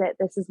like, this is it,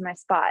 this is my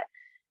spot.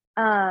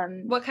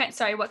 Um, What kind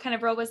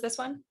of role was this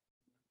one?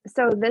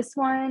 so this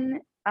one,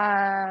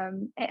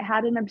 it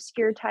had an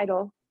obscure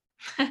title.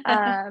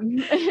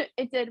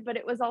 It did, but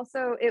it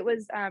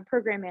was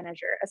program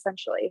manager,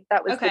 essentially.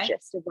 That was the Okay.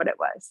 gist of what it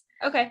was.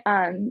 Okay.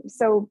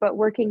 So but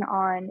working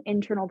on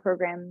internal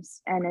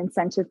programs and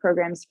incentive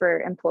programs for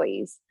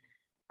employees.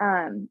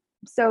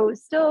 So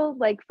still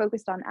like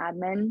focused on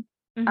admin,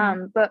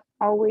 Hmm. but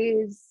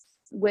always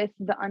with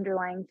the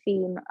underlying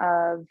theme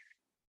of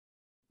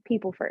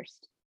people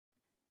first.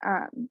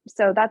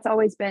 So that's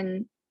always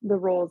been the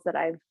roles that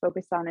I've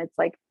focused on. It's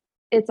like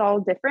it's all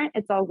different.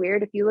 It's all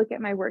weird. If you look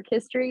at my work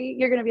history,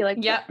 you're gonna be like,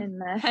 what Yep. in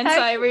the Hence heck?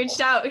 why I reached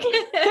out.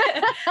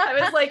 I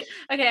was like,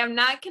 okay, I'm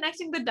not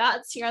connecting the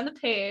dots here on the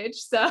page.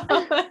 So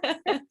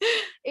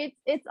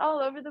It's all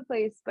over the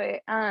place, but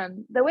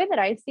the way that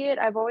I see it,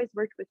 I've always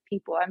worked with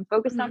people. I'm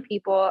focused on Mhm.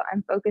 people.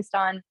 I'm focused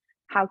on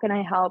how can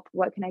I help?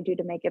 What can I do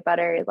to make it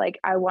better? Like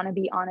I want to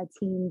be on a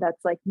team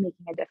that's like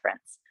making a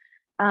difference.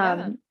 Yeah.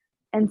 Um,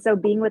 and so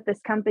being with this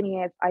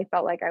company, I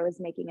felt like I was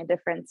making a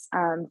difference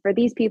for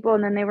these people,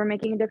 and then they were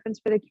making a difference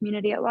for the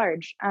community at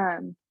large.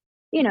 So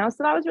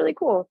that was really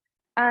cool.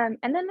 And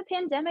then the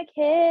pandemic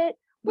hit.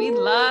 We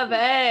Woo! love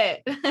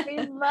it. We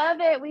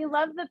love it. We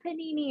love the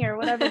panini or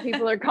whatever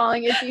people are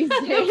calling it these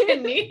The days.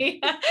 panini.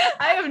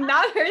 I have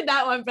not heard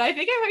that one, but I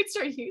think I might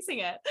start using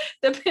it.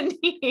 The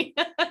panini.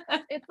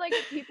 It's like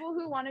people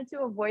who wanted to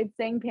avoid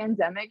saying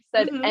pandemic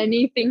said Hmm.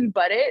 anything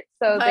but it.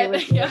 So they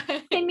would But be yeah.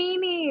 like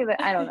panini.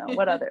 I don't know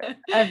what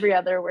every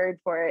other word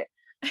for it.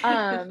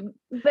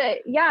 But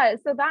yeah,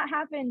 so that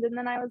happened, and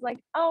then I was like,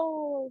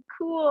 oh,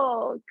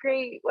 cool,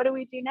 great. What do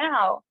we do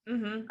now?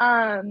 Hmm.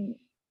 Um,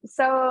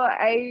 so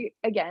I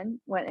again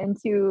went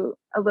into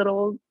a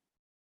little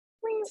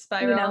you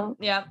Spiral. know,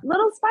 Yeah.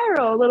 little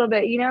spiral a little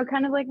bit,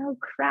 kind of like, oh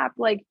crap.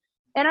 Like,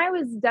 and I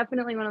was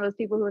definitely one of those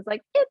people who was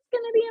like, it's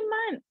gonna be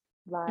a month.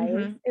 Lies.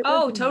 Hmm. It was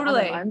Oh, not a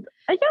totally. month.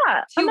 Yeah,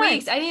 a 2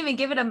 weeks. month. I didn't even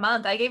give it a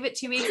month. I gave it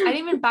 2 weeks. I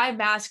didn't even buy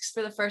masks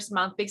for the first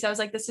month because I was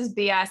like, this is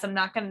BS. I'm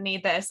not going to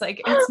need this. Like,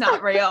 it's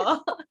not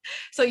real.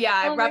 So, yeah,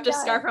 I Oh my wrapped a god.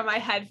 scarf on my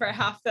head for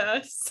half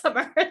the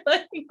summer.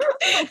 Like,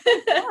 Oh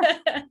my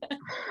god.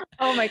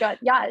 Oh my god.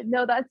 Yeah,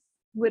 no, that's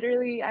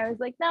literally I was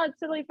like, no, it's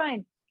totally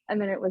fine. And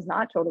then it was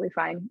not totally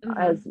fine,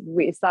 as hmm.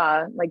 we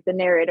saw, like the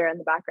narrator in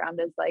the background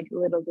is like,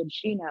 little did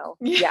she know.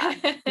 Yeah,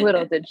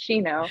 little Yeah. did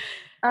she know.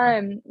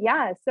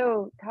 Yeah,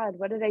 so God,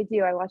 what did I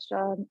do? I watched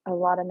a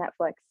lot of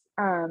Netflix.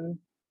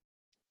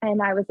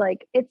 And I was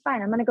like, it's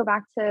fine. I'm gonna go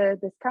back to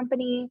this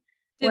company.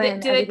 when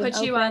Did they everything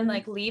put you on opened.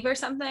 like leave or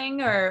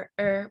something, or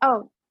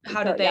Oh,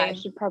 how so did yeah, I they?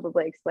 should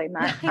probably explain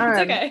that. It's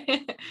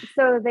okay.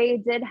 So they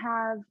did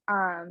have,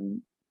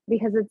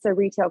 because it's a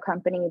retail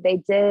company, they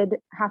did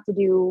have to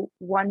do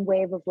one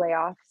wave of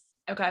layoffs.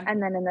 Okay.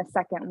 And then in the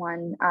second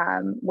one,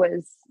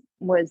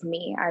 was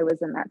me. I was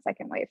in that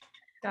second wave.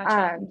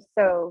 Gotcha.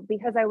 So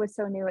because I was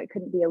so new, it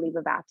couldn't be a leave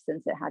of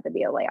absence. It had to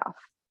be a layoff.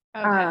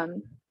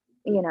 Okay.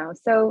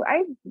 So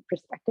I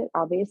respect it,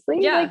 obviously.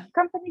 Yeah. Like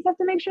companies have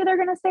to make sure they're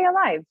gonna stay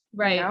alive,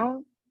 Right. you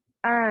know?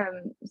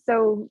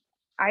 So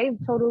I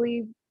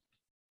totally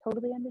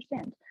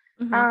understand.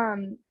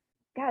 Mhm.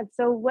 God,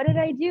 so what did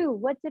I do?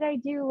 What did I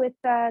do with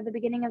the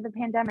beginning of the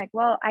pandemic?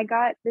 Well, I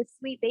got this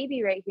sweet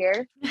baby right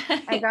here.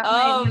 I got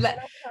my Oh, little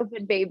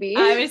COVID baby.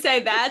 I would say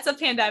that's a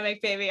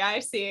pandemic baby. I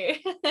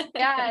see.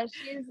 Yeah,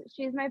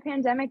 she's my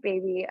pandemic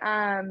baby.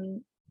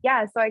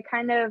 Yeah, so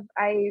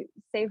I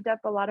saved up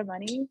a lot of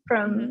money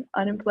from Mhm.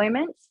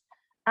 unemployment.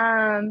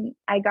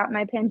 I got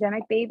my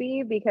pandemic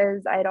baby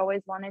because I'd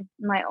always wanted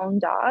my own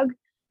dog.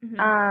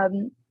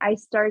 Mhm. I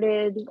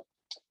started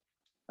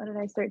What did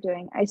I start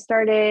doing? I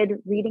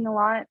started reading a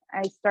lot.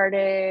 I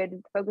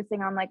started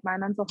focusing on like my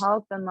mental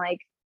health and like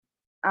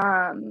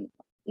um,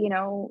 you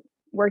know,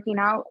 working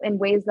out in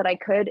ways that I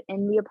could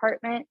in the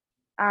apartment.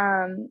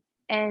 Um,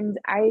 and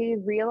I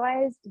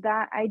realized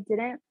that I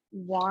didn't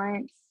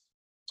want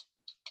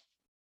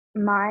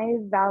my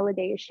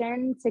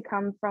validation to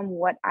come from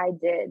what I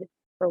did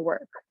for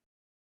work.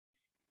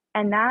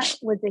 And that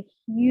was a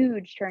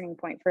huge turning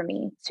point for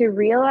me to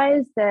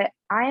realize that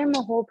I am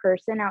a whole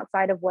person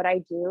outside of what I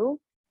do,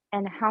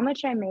 and how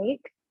much I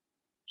make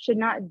should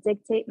not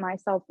dictate my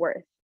self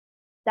worth.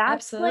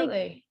 That's like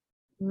Absolutely.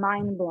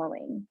 mind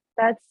blowing.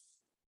 That's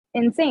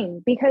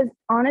insane because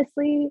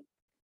honestly,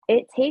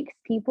 it takes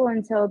people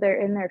until they're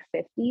in their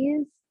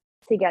 50s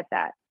to get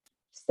that.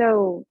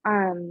 So,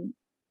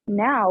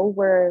 now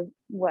we're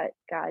what,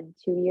 God,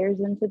 2 years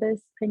into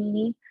this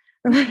panini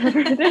or whatever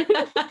it is,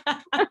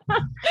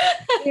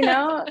 you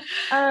know?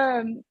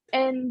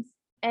 And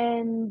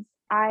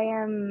I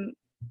am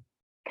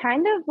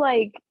kind of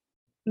like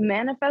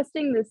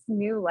manifesting this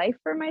new life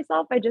for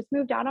myself. I just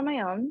moved out on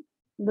my own,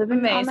 living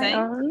on my Amazing.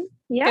 own.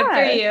 Good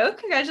for Yeah. you.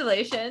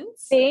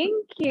 Congratulations.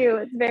 Thank you.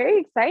 It's very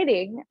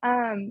exciting.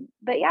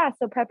 But yeah,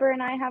 so Pepper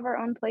and I have our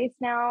own place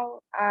now.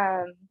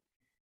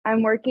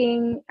 I'm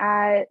working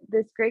at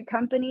this great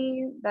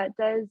company that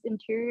does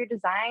interior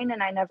design,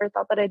 and I never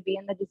thought that I'd be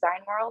in the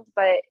design world,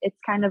 but it's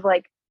kind of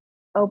like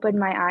opened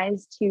my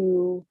eyes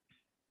to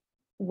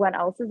what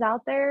else is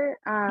out there.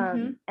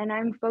 Mhm. And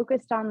I'm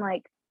focused on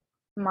like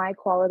my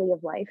quality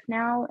of life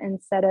now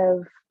instead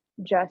of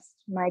just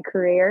my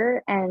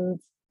career. And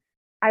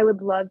I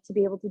would love to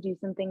be able to do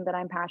something that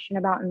I'm passionate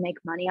about and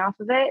make money off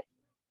of it,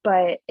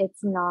 but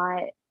it's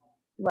not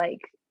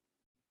like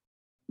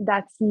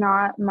that's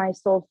not my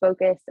sole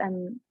focus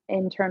and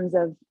in terms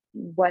of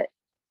what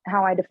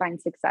how I define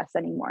success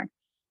anymore.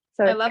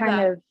 So I it's love kind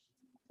that. of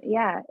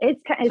yeah,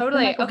 it's been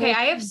Totally. like a Okay,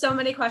 whole I have thing. so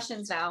many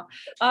questions now.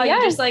 You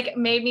Yes. just like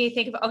made me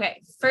think of,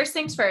 okay, first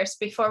things first,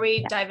 before we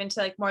Yeah. dive into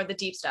like more of the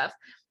deep stuff,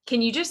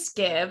 can you just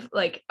give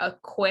like a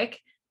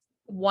quick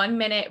 1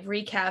 minute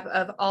recap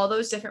of all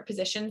those different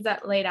positions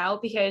that laid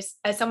out? Because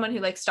as someone who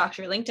like stalks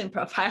your LinkedIn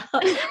profile,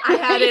 I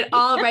had it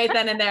all right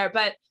then and there.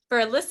 But for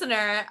a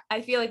listener,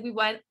 I feel like we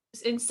went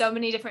in so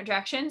many different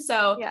directions.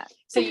 So Yeah.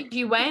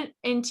 you went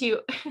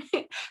into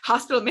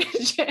hospital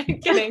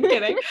management,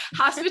 kidding,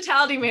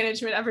 hospitality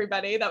management,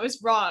 everybody. That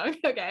was wrong.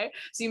 Okay.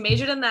 So you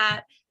majored in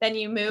that, then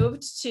you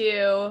moved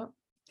to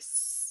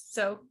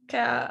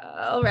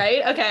SoCal,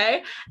 right?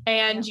 Okay.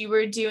 And Yeah. you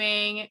were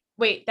doing,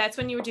 wait, that's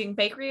when you were doing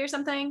bakery or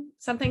something?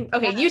 Okay,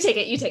 Yeah. you take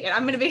it.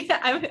 I'm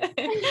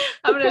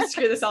gonna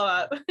screw this all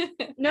up.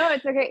 No,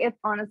 it's okay. It's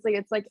honestly,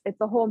 it's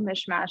a whole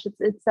mishmash.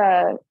 It's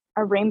a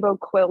rainbow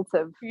quilt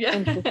of Yeah.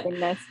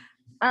 interestingness.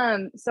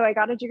 So I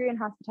got a degree in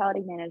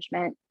hospitality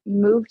management,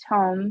 moved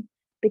home,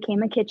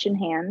 became a kitchen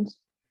hand,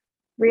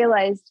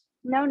 realized,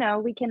 no,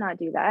 we cannot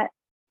do that.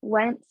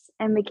 Went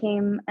and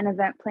became an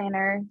event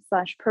planner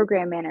slash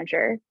program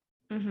manager.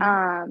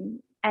 Mm-hmm.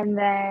 And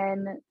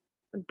then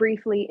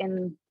briefly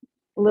in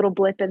a little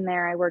blip in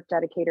there, I worked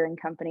at a catering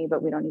company,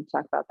 but we don't need to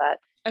talk about that.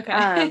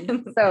 Okay.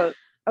 So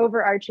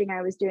overarching,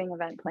 I was doing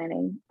event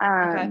planning.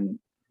 Okay.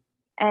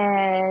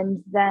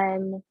 And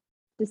then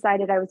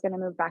decided I was going to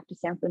move back to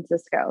San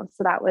Francisco.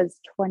 So that was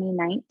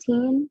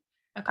 2019.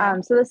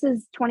 Okay. So this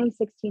is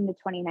 2016 to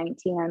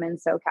 2019. I'm in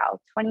SoCal.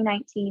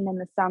 2019 in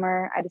the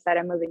summer, I decided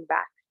I'm moving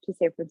back to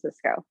San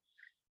Francisco.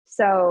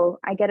 So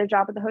I get a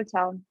job at the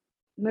hotel,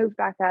 move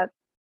back up.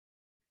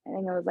 I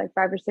think it was like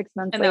 5 or 6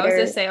 months And later.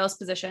 that was a sales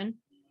position?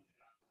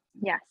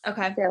 Yes.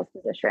 Okay. Sales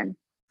position.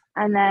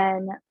 And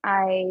then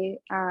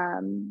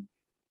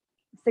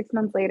 6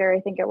 months later, I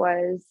think it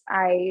was,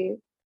 I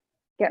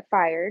get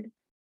fired.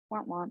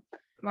 Womp womp.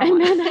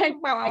 And then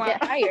I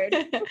get hired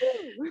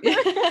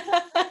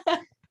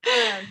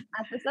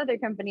at this other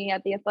company,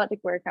 at the athletic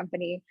wear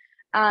company.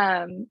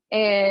 And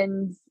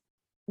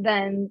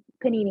then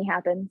Panini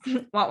happens.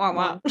 Womp womp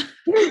womp.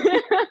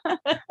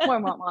 More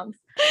womp womps.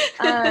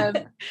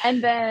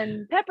 And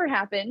then Pepper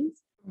happened.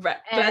 Right.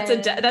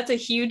 And That's a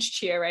huge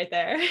cheer right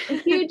there. a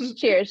huge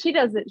cheer. She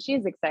does it.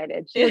 She's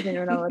excited. She doesn't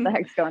even know what the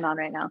heck's going on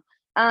right now.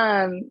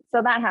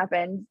 So that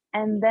happened.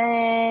 And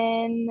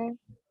then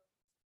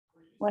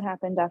what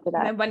happened after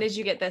that? And when did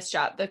you get this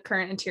job, the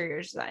current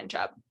interior design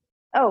job?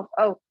 Oh,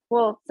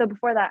 well, so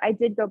before that, I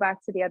did go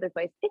back to the other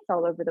place. It's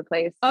all over the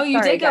place. Oh, you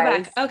Sorry, did go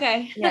guys. back.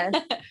 Okay. Yes.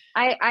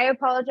 I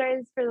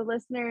apologize for the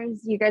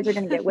listeners. You guys are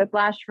going to get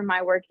whiplash from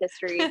my work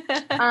history.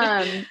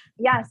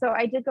 Yeah, so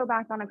I did go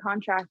back on a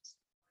contract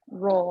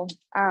role.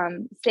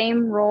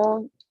 Same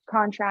role,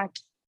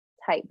 contract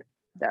type,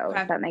 though,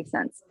 Okay. if that makes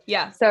sense.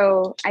 Yeah.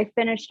 So I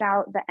finished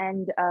out the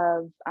end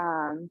of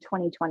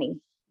 2020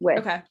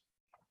 with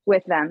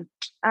them.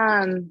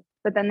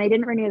 But then they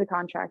didn't renew the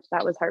contract.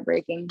 That was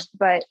heartbreaking,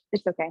 but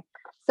it's okay.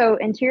 So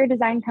interior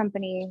design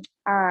company,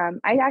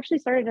 I actually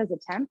started as a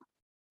temp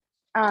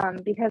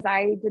because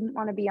I didn't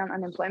want to be on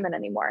unemployment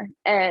anymore.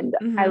 And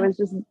I was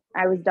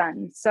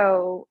done.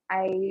 So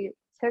I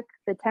took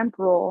the temp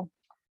role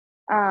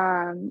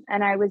and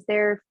I was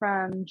there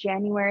from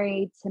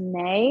January to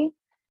May.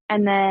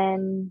 And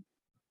then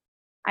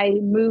I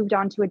moved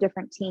on to a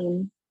different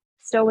team,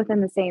 still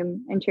within the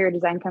same interior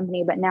design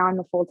company, but now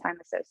I'm a full-time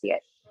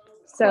associate.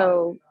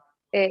 So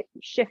it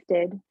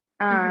shifted.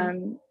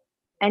 And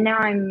now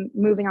I'm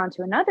moving on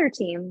to another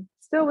team,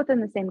 still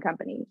within the same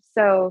company.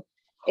 So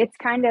it's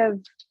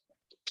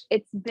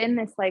been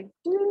this like,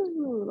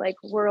 woo, like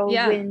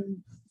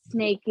whirlwind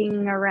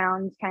snaking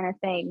around kind of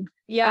thing.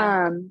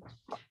 Yeah.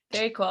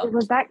 Very cool.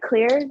 Was that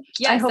clear?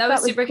 Yes, that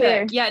was super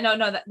clear. Yeah, no,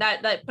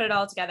 that put it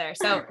all together.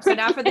 So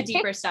now for the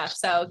deeper stuff.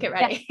 So get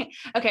ready. Yeah.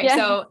 Okay. Yeah.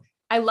 So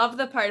I love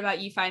the part about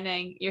you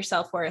finding your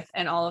self-worth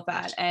and all of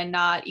that and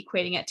not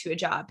equating it to a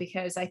job,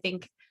 because I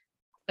think,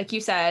 like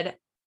you said,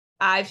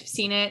 I've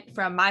seen it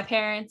from my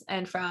parents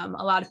and from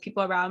a lot of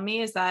people around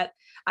me, is that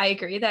I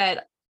agree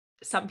that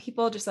some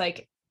people just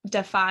like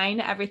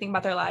define everything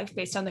about their life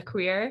based on the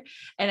career.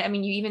 And I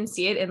mean, you even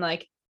see it in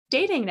like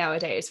dating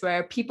nowadays,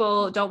 where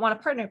people don't want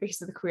a partner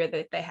because of the career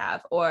that they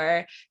have,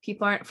 or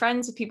people aren't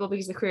friends with people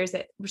because of the careers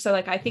that, so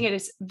like, I think it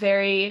is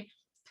very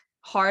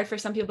hard for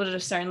some people to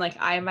discern, like,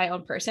 I am my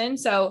own person.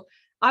 So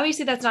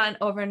obviously that's not an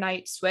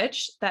overnight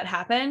switch that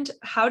happened.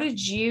 How did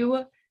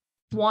you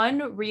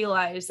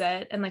realize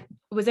it? And like,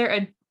 was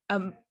there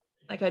a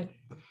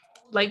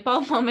light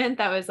bulb moment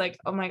that was like,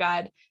 oh my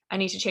God, I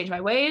need to change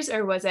my ways?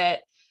 Or was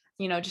it,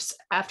 just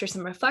after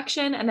some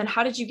reflection? And then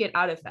how did you get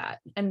out of that?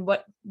 And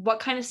what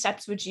kind of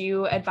steps would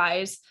you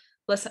advise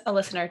a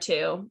listener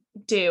to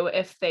do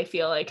if they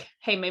feel like,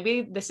 hey,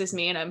 maybe this is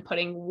me and I'm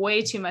putting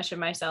way too much of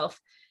myself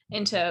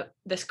into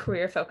this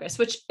career focus,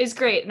 which is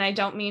great. And I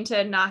don't mean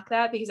to knock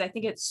that, because I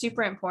think it's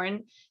super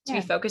important to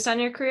be focused on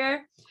your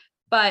career.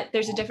 But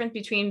there's a difference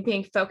between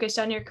being focused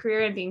on your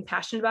career and being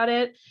passionate about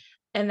it,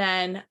 and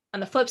then on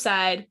the flip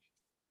side,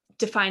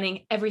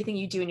 defining everything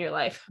you do in your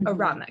life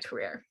around that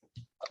career.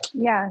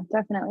 Yeah,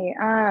 definitely.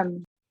 I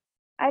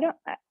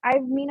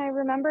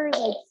remember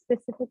like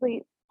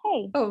specifically,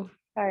 hey. Oh,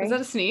 sorry. Was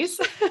that a sneeze?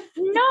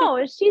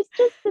 No, she's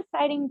just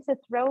deciding to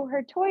throw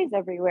her toys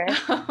everywhere.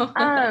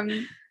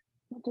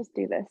 We'll just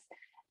do this.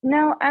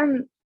 No,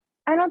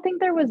 I don't think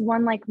there was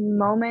one like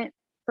moment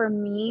for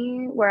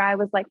me where I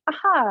was like,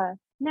 aha,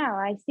 now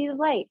I see the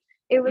light.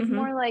 It was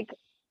more like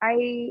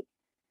I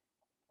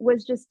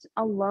was just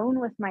alone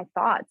with my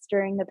thoughts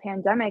during the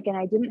pandemic, and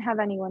I didn't have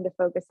anyone to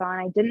focus on.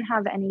 I didn't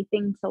have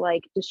anything to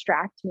like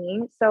distract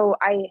me. So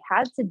I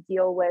had to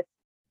deal with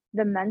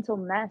the mental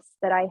mess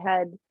that I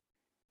had,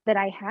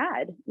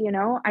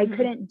 I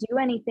couldn't do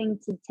anything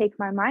to take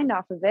my mind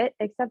off of it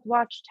except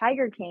watch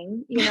Tiger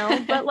King,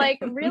 but like,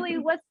 really,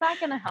 what's that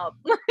going to help?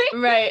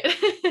 Right.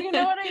 You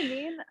know what I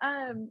mean?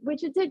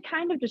 Which it did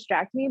kind of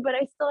distract me, but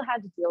I still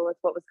had to deal with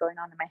what was going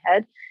on in my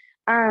head.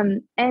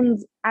 And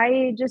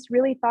I just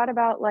really thought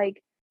about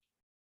like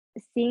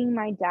seeing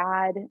my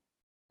dad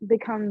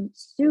become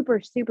super,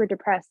 super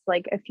depressed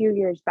like a few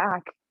years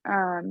back,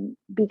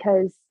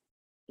 because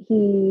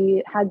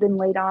he had been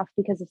laid off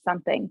because of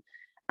something.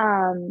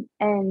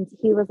 And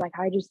he was like,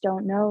 I just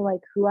don't know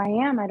like who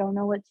I am. I don't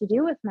know what to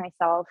do with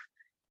myself,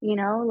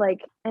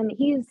 and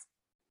he's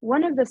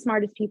one of the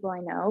smartest people I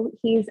know.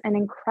 He's an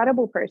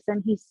incredible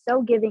person. He's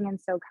so giving and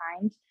so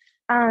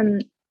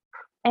kind.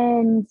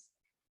 And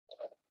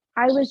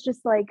I was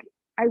just like,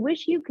 I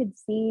wish you could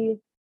see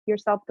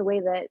yourself the way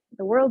that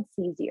the world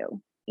sees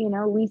you.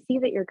 We see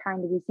that you're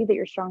kind, we see that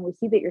you're strong, we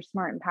see that you're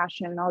smart and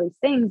passionate and all these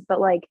things,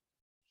 but like,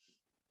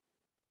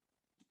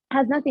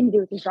 has nothing to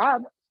do with your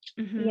job.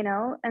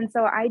 And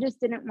so I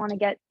just didn't want to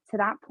get to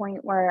that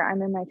point where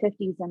I'm in my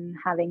 50s and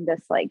having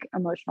this like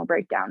emotional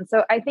breakdown.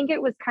 So I think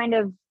it was kind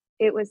of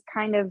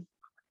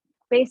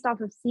based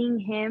off of seeing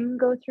him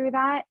go through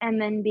that,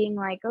 and then being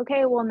like,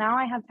 okay, well, now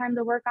I have time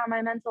to work on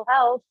my mental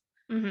health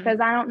because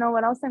I don't know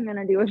what else I'm going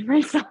to do with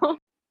myself.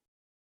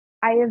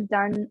 I have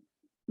done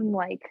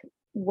like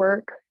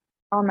work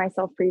on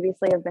myself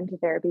previously. I've been to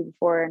therapy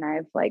before, and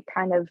I've like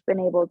kind of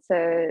been able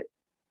to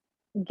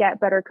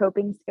get better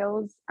coping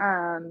skills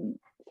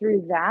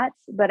through that.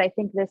 But I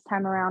think this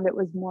time around it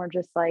was more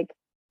just like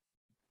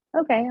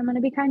okay, I'm going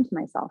to be kind to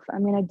myself.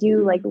 I'm going to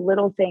do like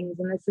little things.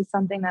 And this is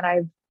something that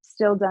I've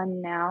still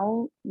done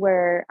now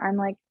where I'm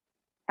like,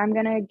 I'm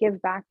going to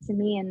give back to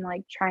me and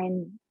like try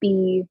and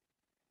be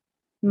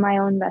my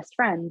own best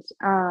friend.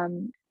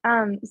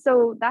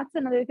 So that's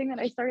another thing that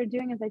I started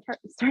doing is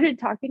started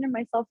talking to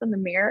myself in the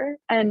mirror,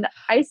 and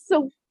I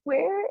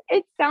swear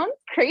it sounds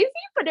crazy,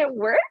 but it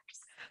works.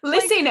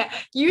 Listen,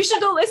 you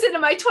should go listen to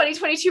my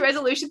 2022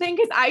 resolution thing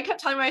because I kept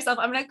telling myself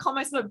I'm gonna call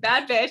myself a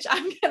bad bitch.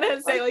 I'm gonna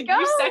say like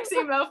you sexy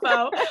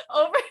mofo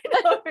over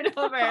and over and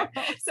over.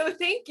 So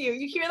thank you.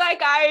 You hear that,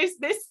 guys?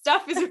 This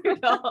stuff is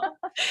real.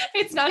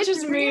 It's not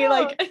just real. Me.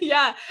 Like,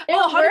 yeah.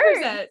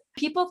 It 100%.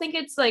 People think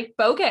it's like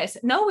bogus.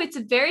 No, it's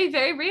very,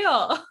 very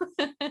real.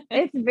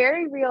 It's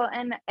very real.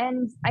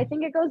 And I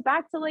think it goes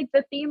back to like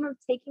the theme of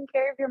taking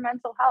care of your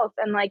mental health.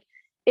 And like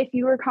if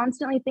you were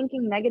constantly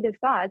thinking negative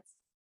thoughts,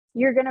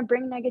 you're going to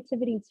bring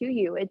negativity to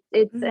you.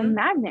 It's a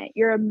magnet.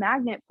 You're a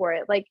magnet for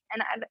it. Like,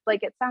 and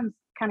like, it sounds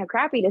kind of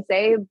crappy to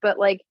say, but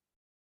like,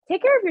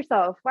 take care of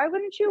yourself. Why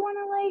wouldn't you want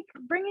to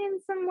like bring in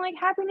some like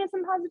happiness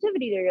and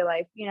positivity to your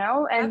life, you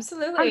know? And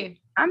absolutely.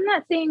 I'm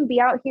not saying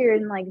be out here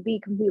and like be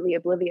completely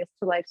oblivious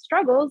to life's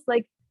struggles.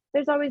 Like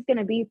there's always going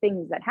to be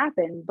things that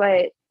happen,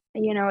 but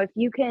you know, if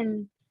you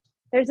can,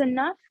 there's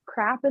enough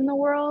crap in the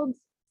world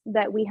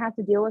that we have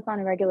to deal with on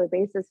a regular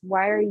basis.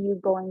 Why are you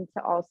going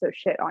to also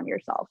shit on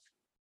yourself?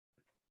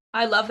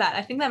 I love that.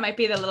 I think that might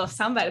be the little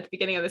soundbite at the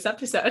beginning of this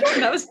episode.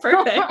 That was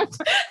perfect.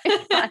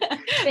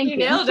 Thank you.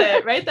 Nailed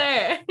it right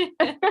there.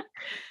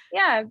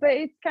 Yeah, but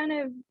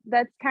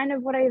that's kind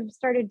of what I've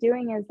started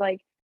doing is like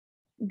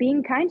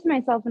being kind to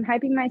myself and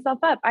hyping myself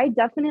up. I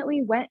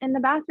definitely went in the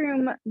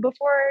bathroom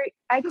before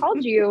I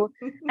called you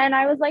and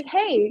I was like,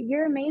 hey,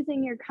 you're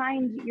amazing. You're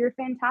kind. You're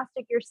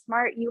fantastic. You're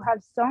smart. You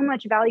have so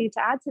much value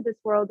to add to this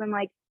world. And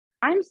like,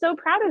 I'm so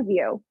proud of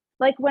you.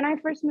 Like when I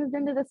first moved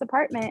into this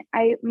apartment,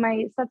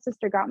 my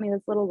stepsister got me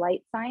this little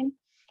light sign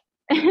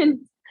and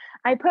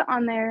I put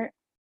on there,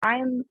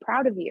 I'm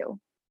proud of you.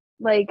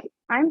 Like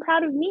I'm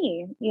proud of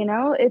me, you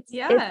know,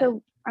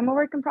 I'm a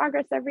work in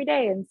progress every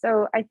day. And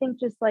so I think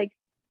just like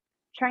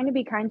trying to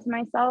be kind to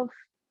myself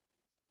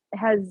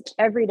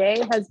every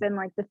day has been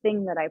like the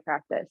thing that I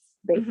practice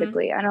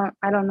basically. I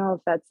don't know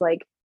if that's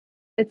like,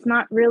 it's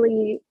not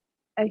really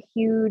a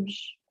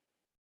huge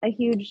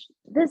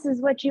this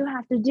is what you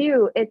have to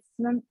do. It's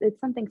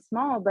something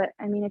small, but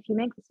I mean if you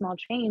make the small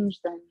change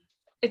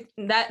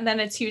then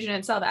it's huge in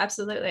itself.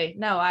 Absolutely.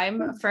 No,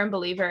 I'm a firm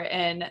believer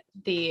in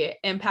the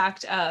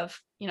impact of,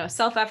 you know,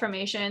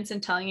 self-affirmations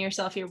and telling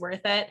yourself you're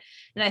worth it.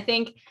 And I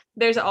think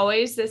there's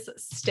always this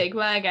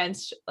stigma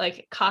against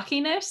like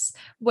cockiness,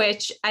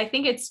 which I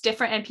think it's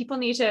different and people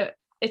need to,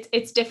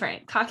 it's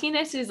different.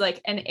 Cockiness is like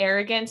an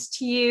arrogance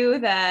to you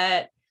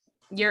that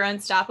you're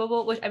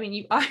unstoppable, which I mean,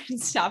 you are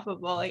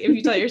unstoppable, like if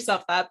you tell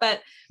yourself that,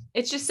 but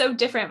it's just so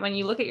different when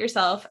you look at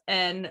yourself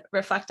and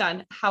reflect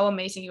on how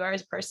amazing you are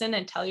as a person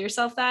and tell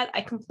yourself that.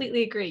 I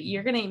completely agree.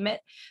 You're going to emit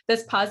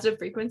those positive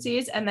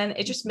frequencies and then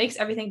it just makes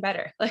everything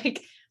better.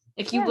 Like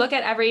if you look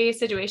at every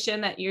situation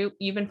that you've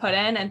been put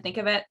in and think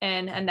of it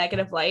in a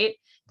negative light,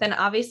 then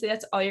obviously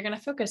that's all you're going to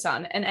focus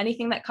on. And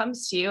anything that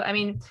comes to you, I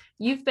mean,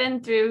 you've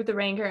been through the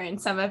ringer in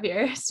some of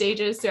your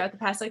stages throughout the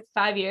past like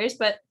 5 years,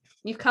 but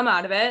you've come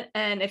out of it.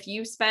 And if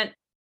you spent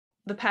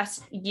the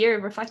past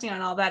year reflecting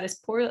on all that as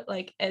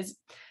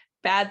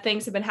bad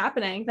things have been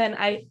happening, then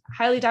I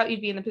highly doubt you'd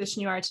be in the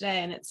position you are today.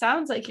 And it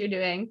sounds like you're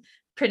doing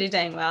pretty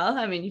dang well.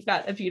 I mean, you've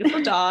got a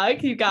beautiful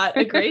dog, you've got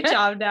a great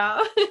job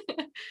now.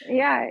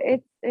 Yeah,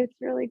 it's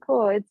really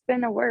cool. It's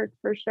been a work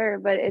for sure,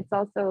 but it's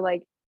also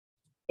like,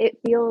 it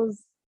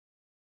feels,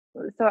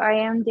 so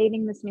I am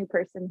dating this new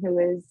person who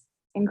is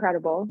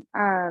incredible.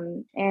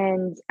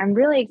 And I'm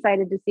really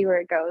excited to see where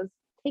it goes.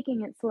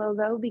 Taking it slow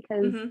though,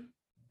 because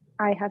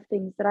I have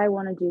things that I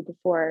want to do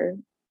before,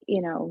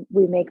 you know,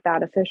 we make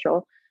that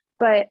official.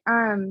 But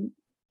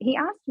he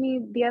asked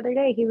me the other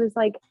day, he was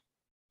like,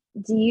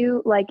 do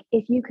you like,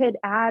 if you could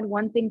add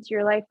one thing to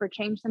your life or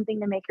change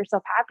something to make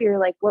yourself happier,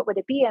 like what would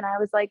it be? And I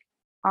was like,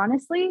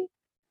 honestly,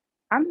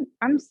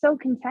 I'm so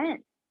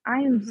content. I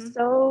am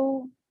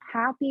so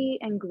happy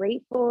and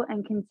grateful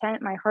and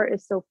content. My heart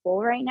is so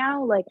full right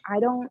now. Like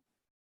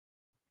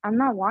I'm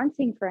not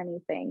wanting for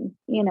anything,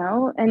 you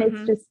know, and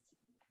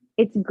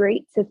it's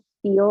great to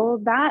feel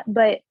that,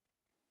 but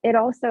it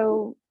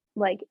also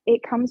like,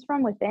 it comes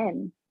from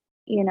within,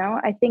 you know.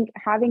 I think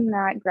having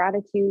that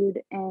gratitude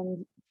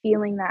and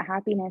feeling that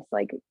happiness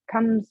like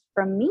comes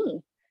from me.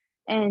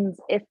 And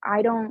if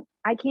I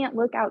can't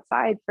look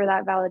outside for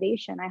that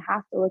validation. I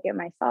have to look at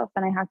myself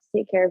and I have to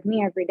take care of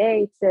me every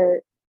day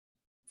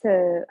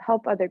to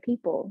help other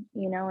people,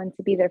 you know, and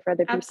to be there for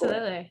other people.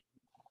 Absolutely.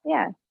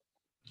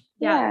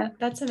 Yeah,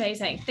 that's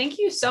amazing. Thank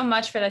you so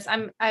much for this.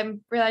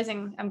 I'm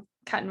realizing I'm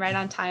cutting right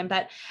on time,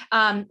 but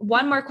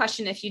one more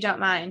question, if you don't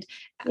mind.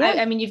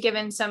 I mean, you've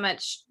given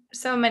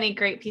so many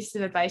great pieces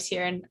of advice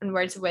here and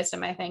words of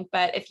wisdom, I think,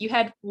 but if you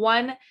had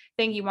one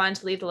thing you wanted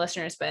to leave the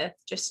listeners with,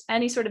 just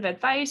any sort of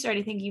advice or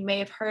anything you may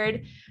have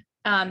heard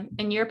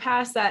in your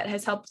past that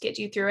has helped get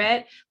you through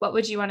it, what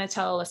would you want to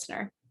tell a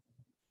listener?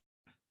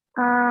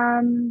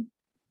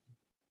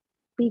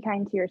 Be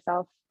kind to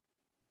yourself,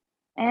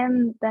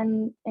 and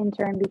then in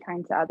turn be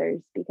kind to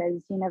others,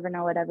 because you never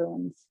know what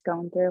everyone's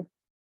going through.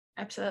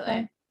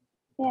 Absolutely.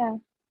 So, yeah.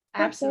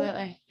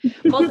 Absolutely.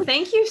 Well,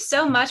 thank you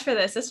so much for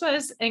this. This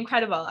was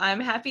incredible. I'm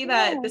happy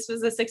that this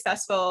was a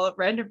successful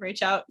random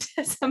reach out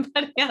to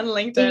somebody on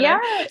LinkedIn. Yeah.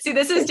 See,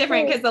 this is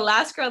different because the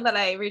last girl that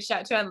I reached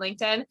out to on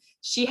LinkedIn,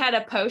 she had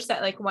a post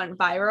that like went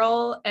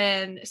viral.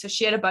 And so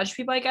she had a bunch of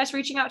people, I guess,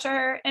 reaching out to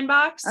her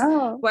inbox.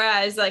 Oh.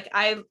 Whereas like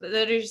I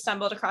literally just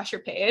stumbled across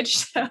your page.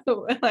 So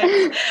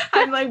like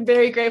I'm like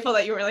very grateful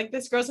that you were like,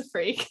 this girl's a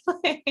freak. No,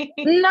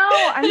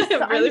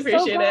 I really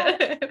appreciate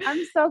it.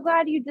 I'm so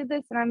glad you did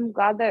this, and I'm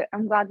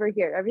glad we're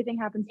here. Everything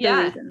happens for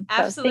a reason.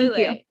 So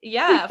absolutely. Thank you.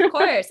 Yeah, of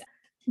course.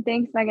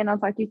 Thanks, Megan. I'll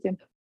talk to you soon.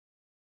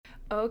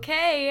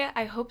 Okay,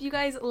 I hope you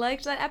guys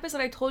liked that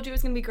episode. I told you it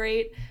was gonna be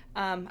great.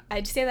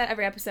 I say that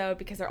every episode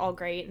because they're all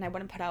great, and I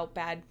wouldn't put out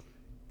bad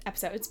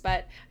episodes.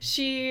 But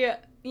she,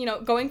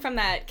 going from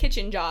that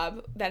kitchen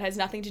job that has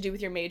nothing to do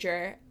with your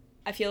major,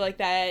 I feel like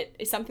that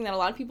is something that a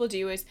lot of people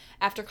do is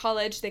after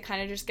college, they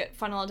kind of just get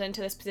funneled into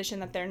this position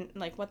that they're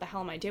like, what the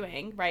hell am I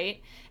doing,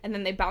 right? And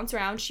then they bounce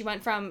around. She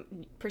went from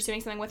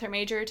pursuing something with her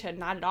major to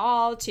not at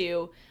all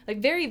to like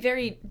very,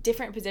 very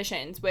different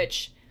positions,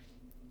 which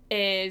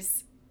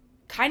is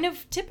kind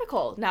of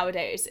typical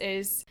nowadays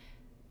is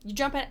you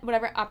jump at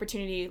whatever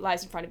opportunity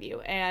lies in front of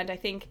you. And I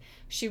think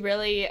she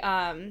really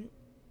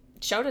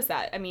showed us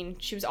that. I mean,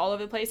 she was all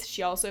over the place.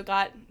 She also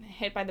got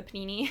hit by the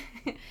panini,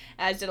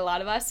 as did a lot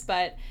of us.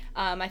 But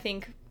I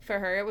think for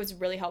her, it was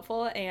really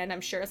helpful. And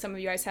I'm sure some of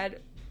you guys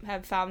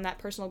have found that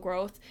personal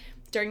growth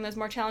during those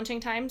more challenging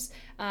times.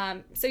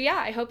 So yeah,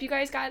 I hope you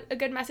guys got a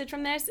good message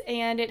from this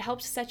and it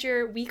helped set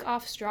your week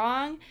off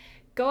strong.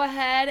 Go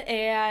ahead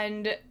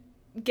and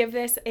give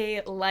this a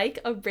like,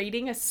 a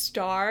rating, a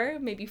star,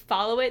 maybe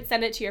follow it,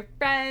 send it to your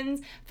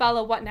friends,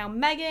 follow What Now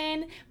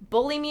Megan,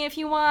 bully me if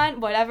you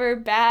want, whatever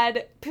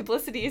bad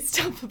publicity is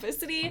still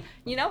publicity,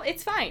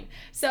 it's fine.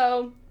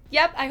 So,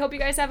 yep, I hope you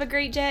guys have a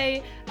great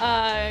day.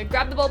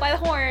 Grab the bull by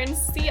the horns.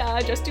 See ya,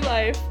 just do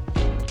life.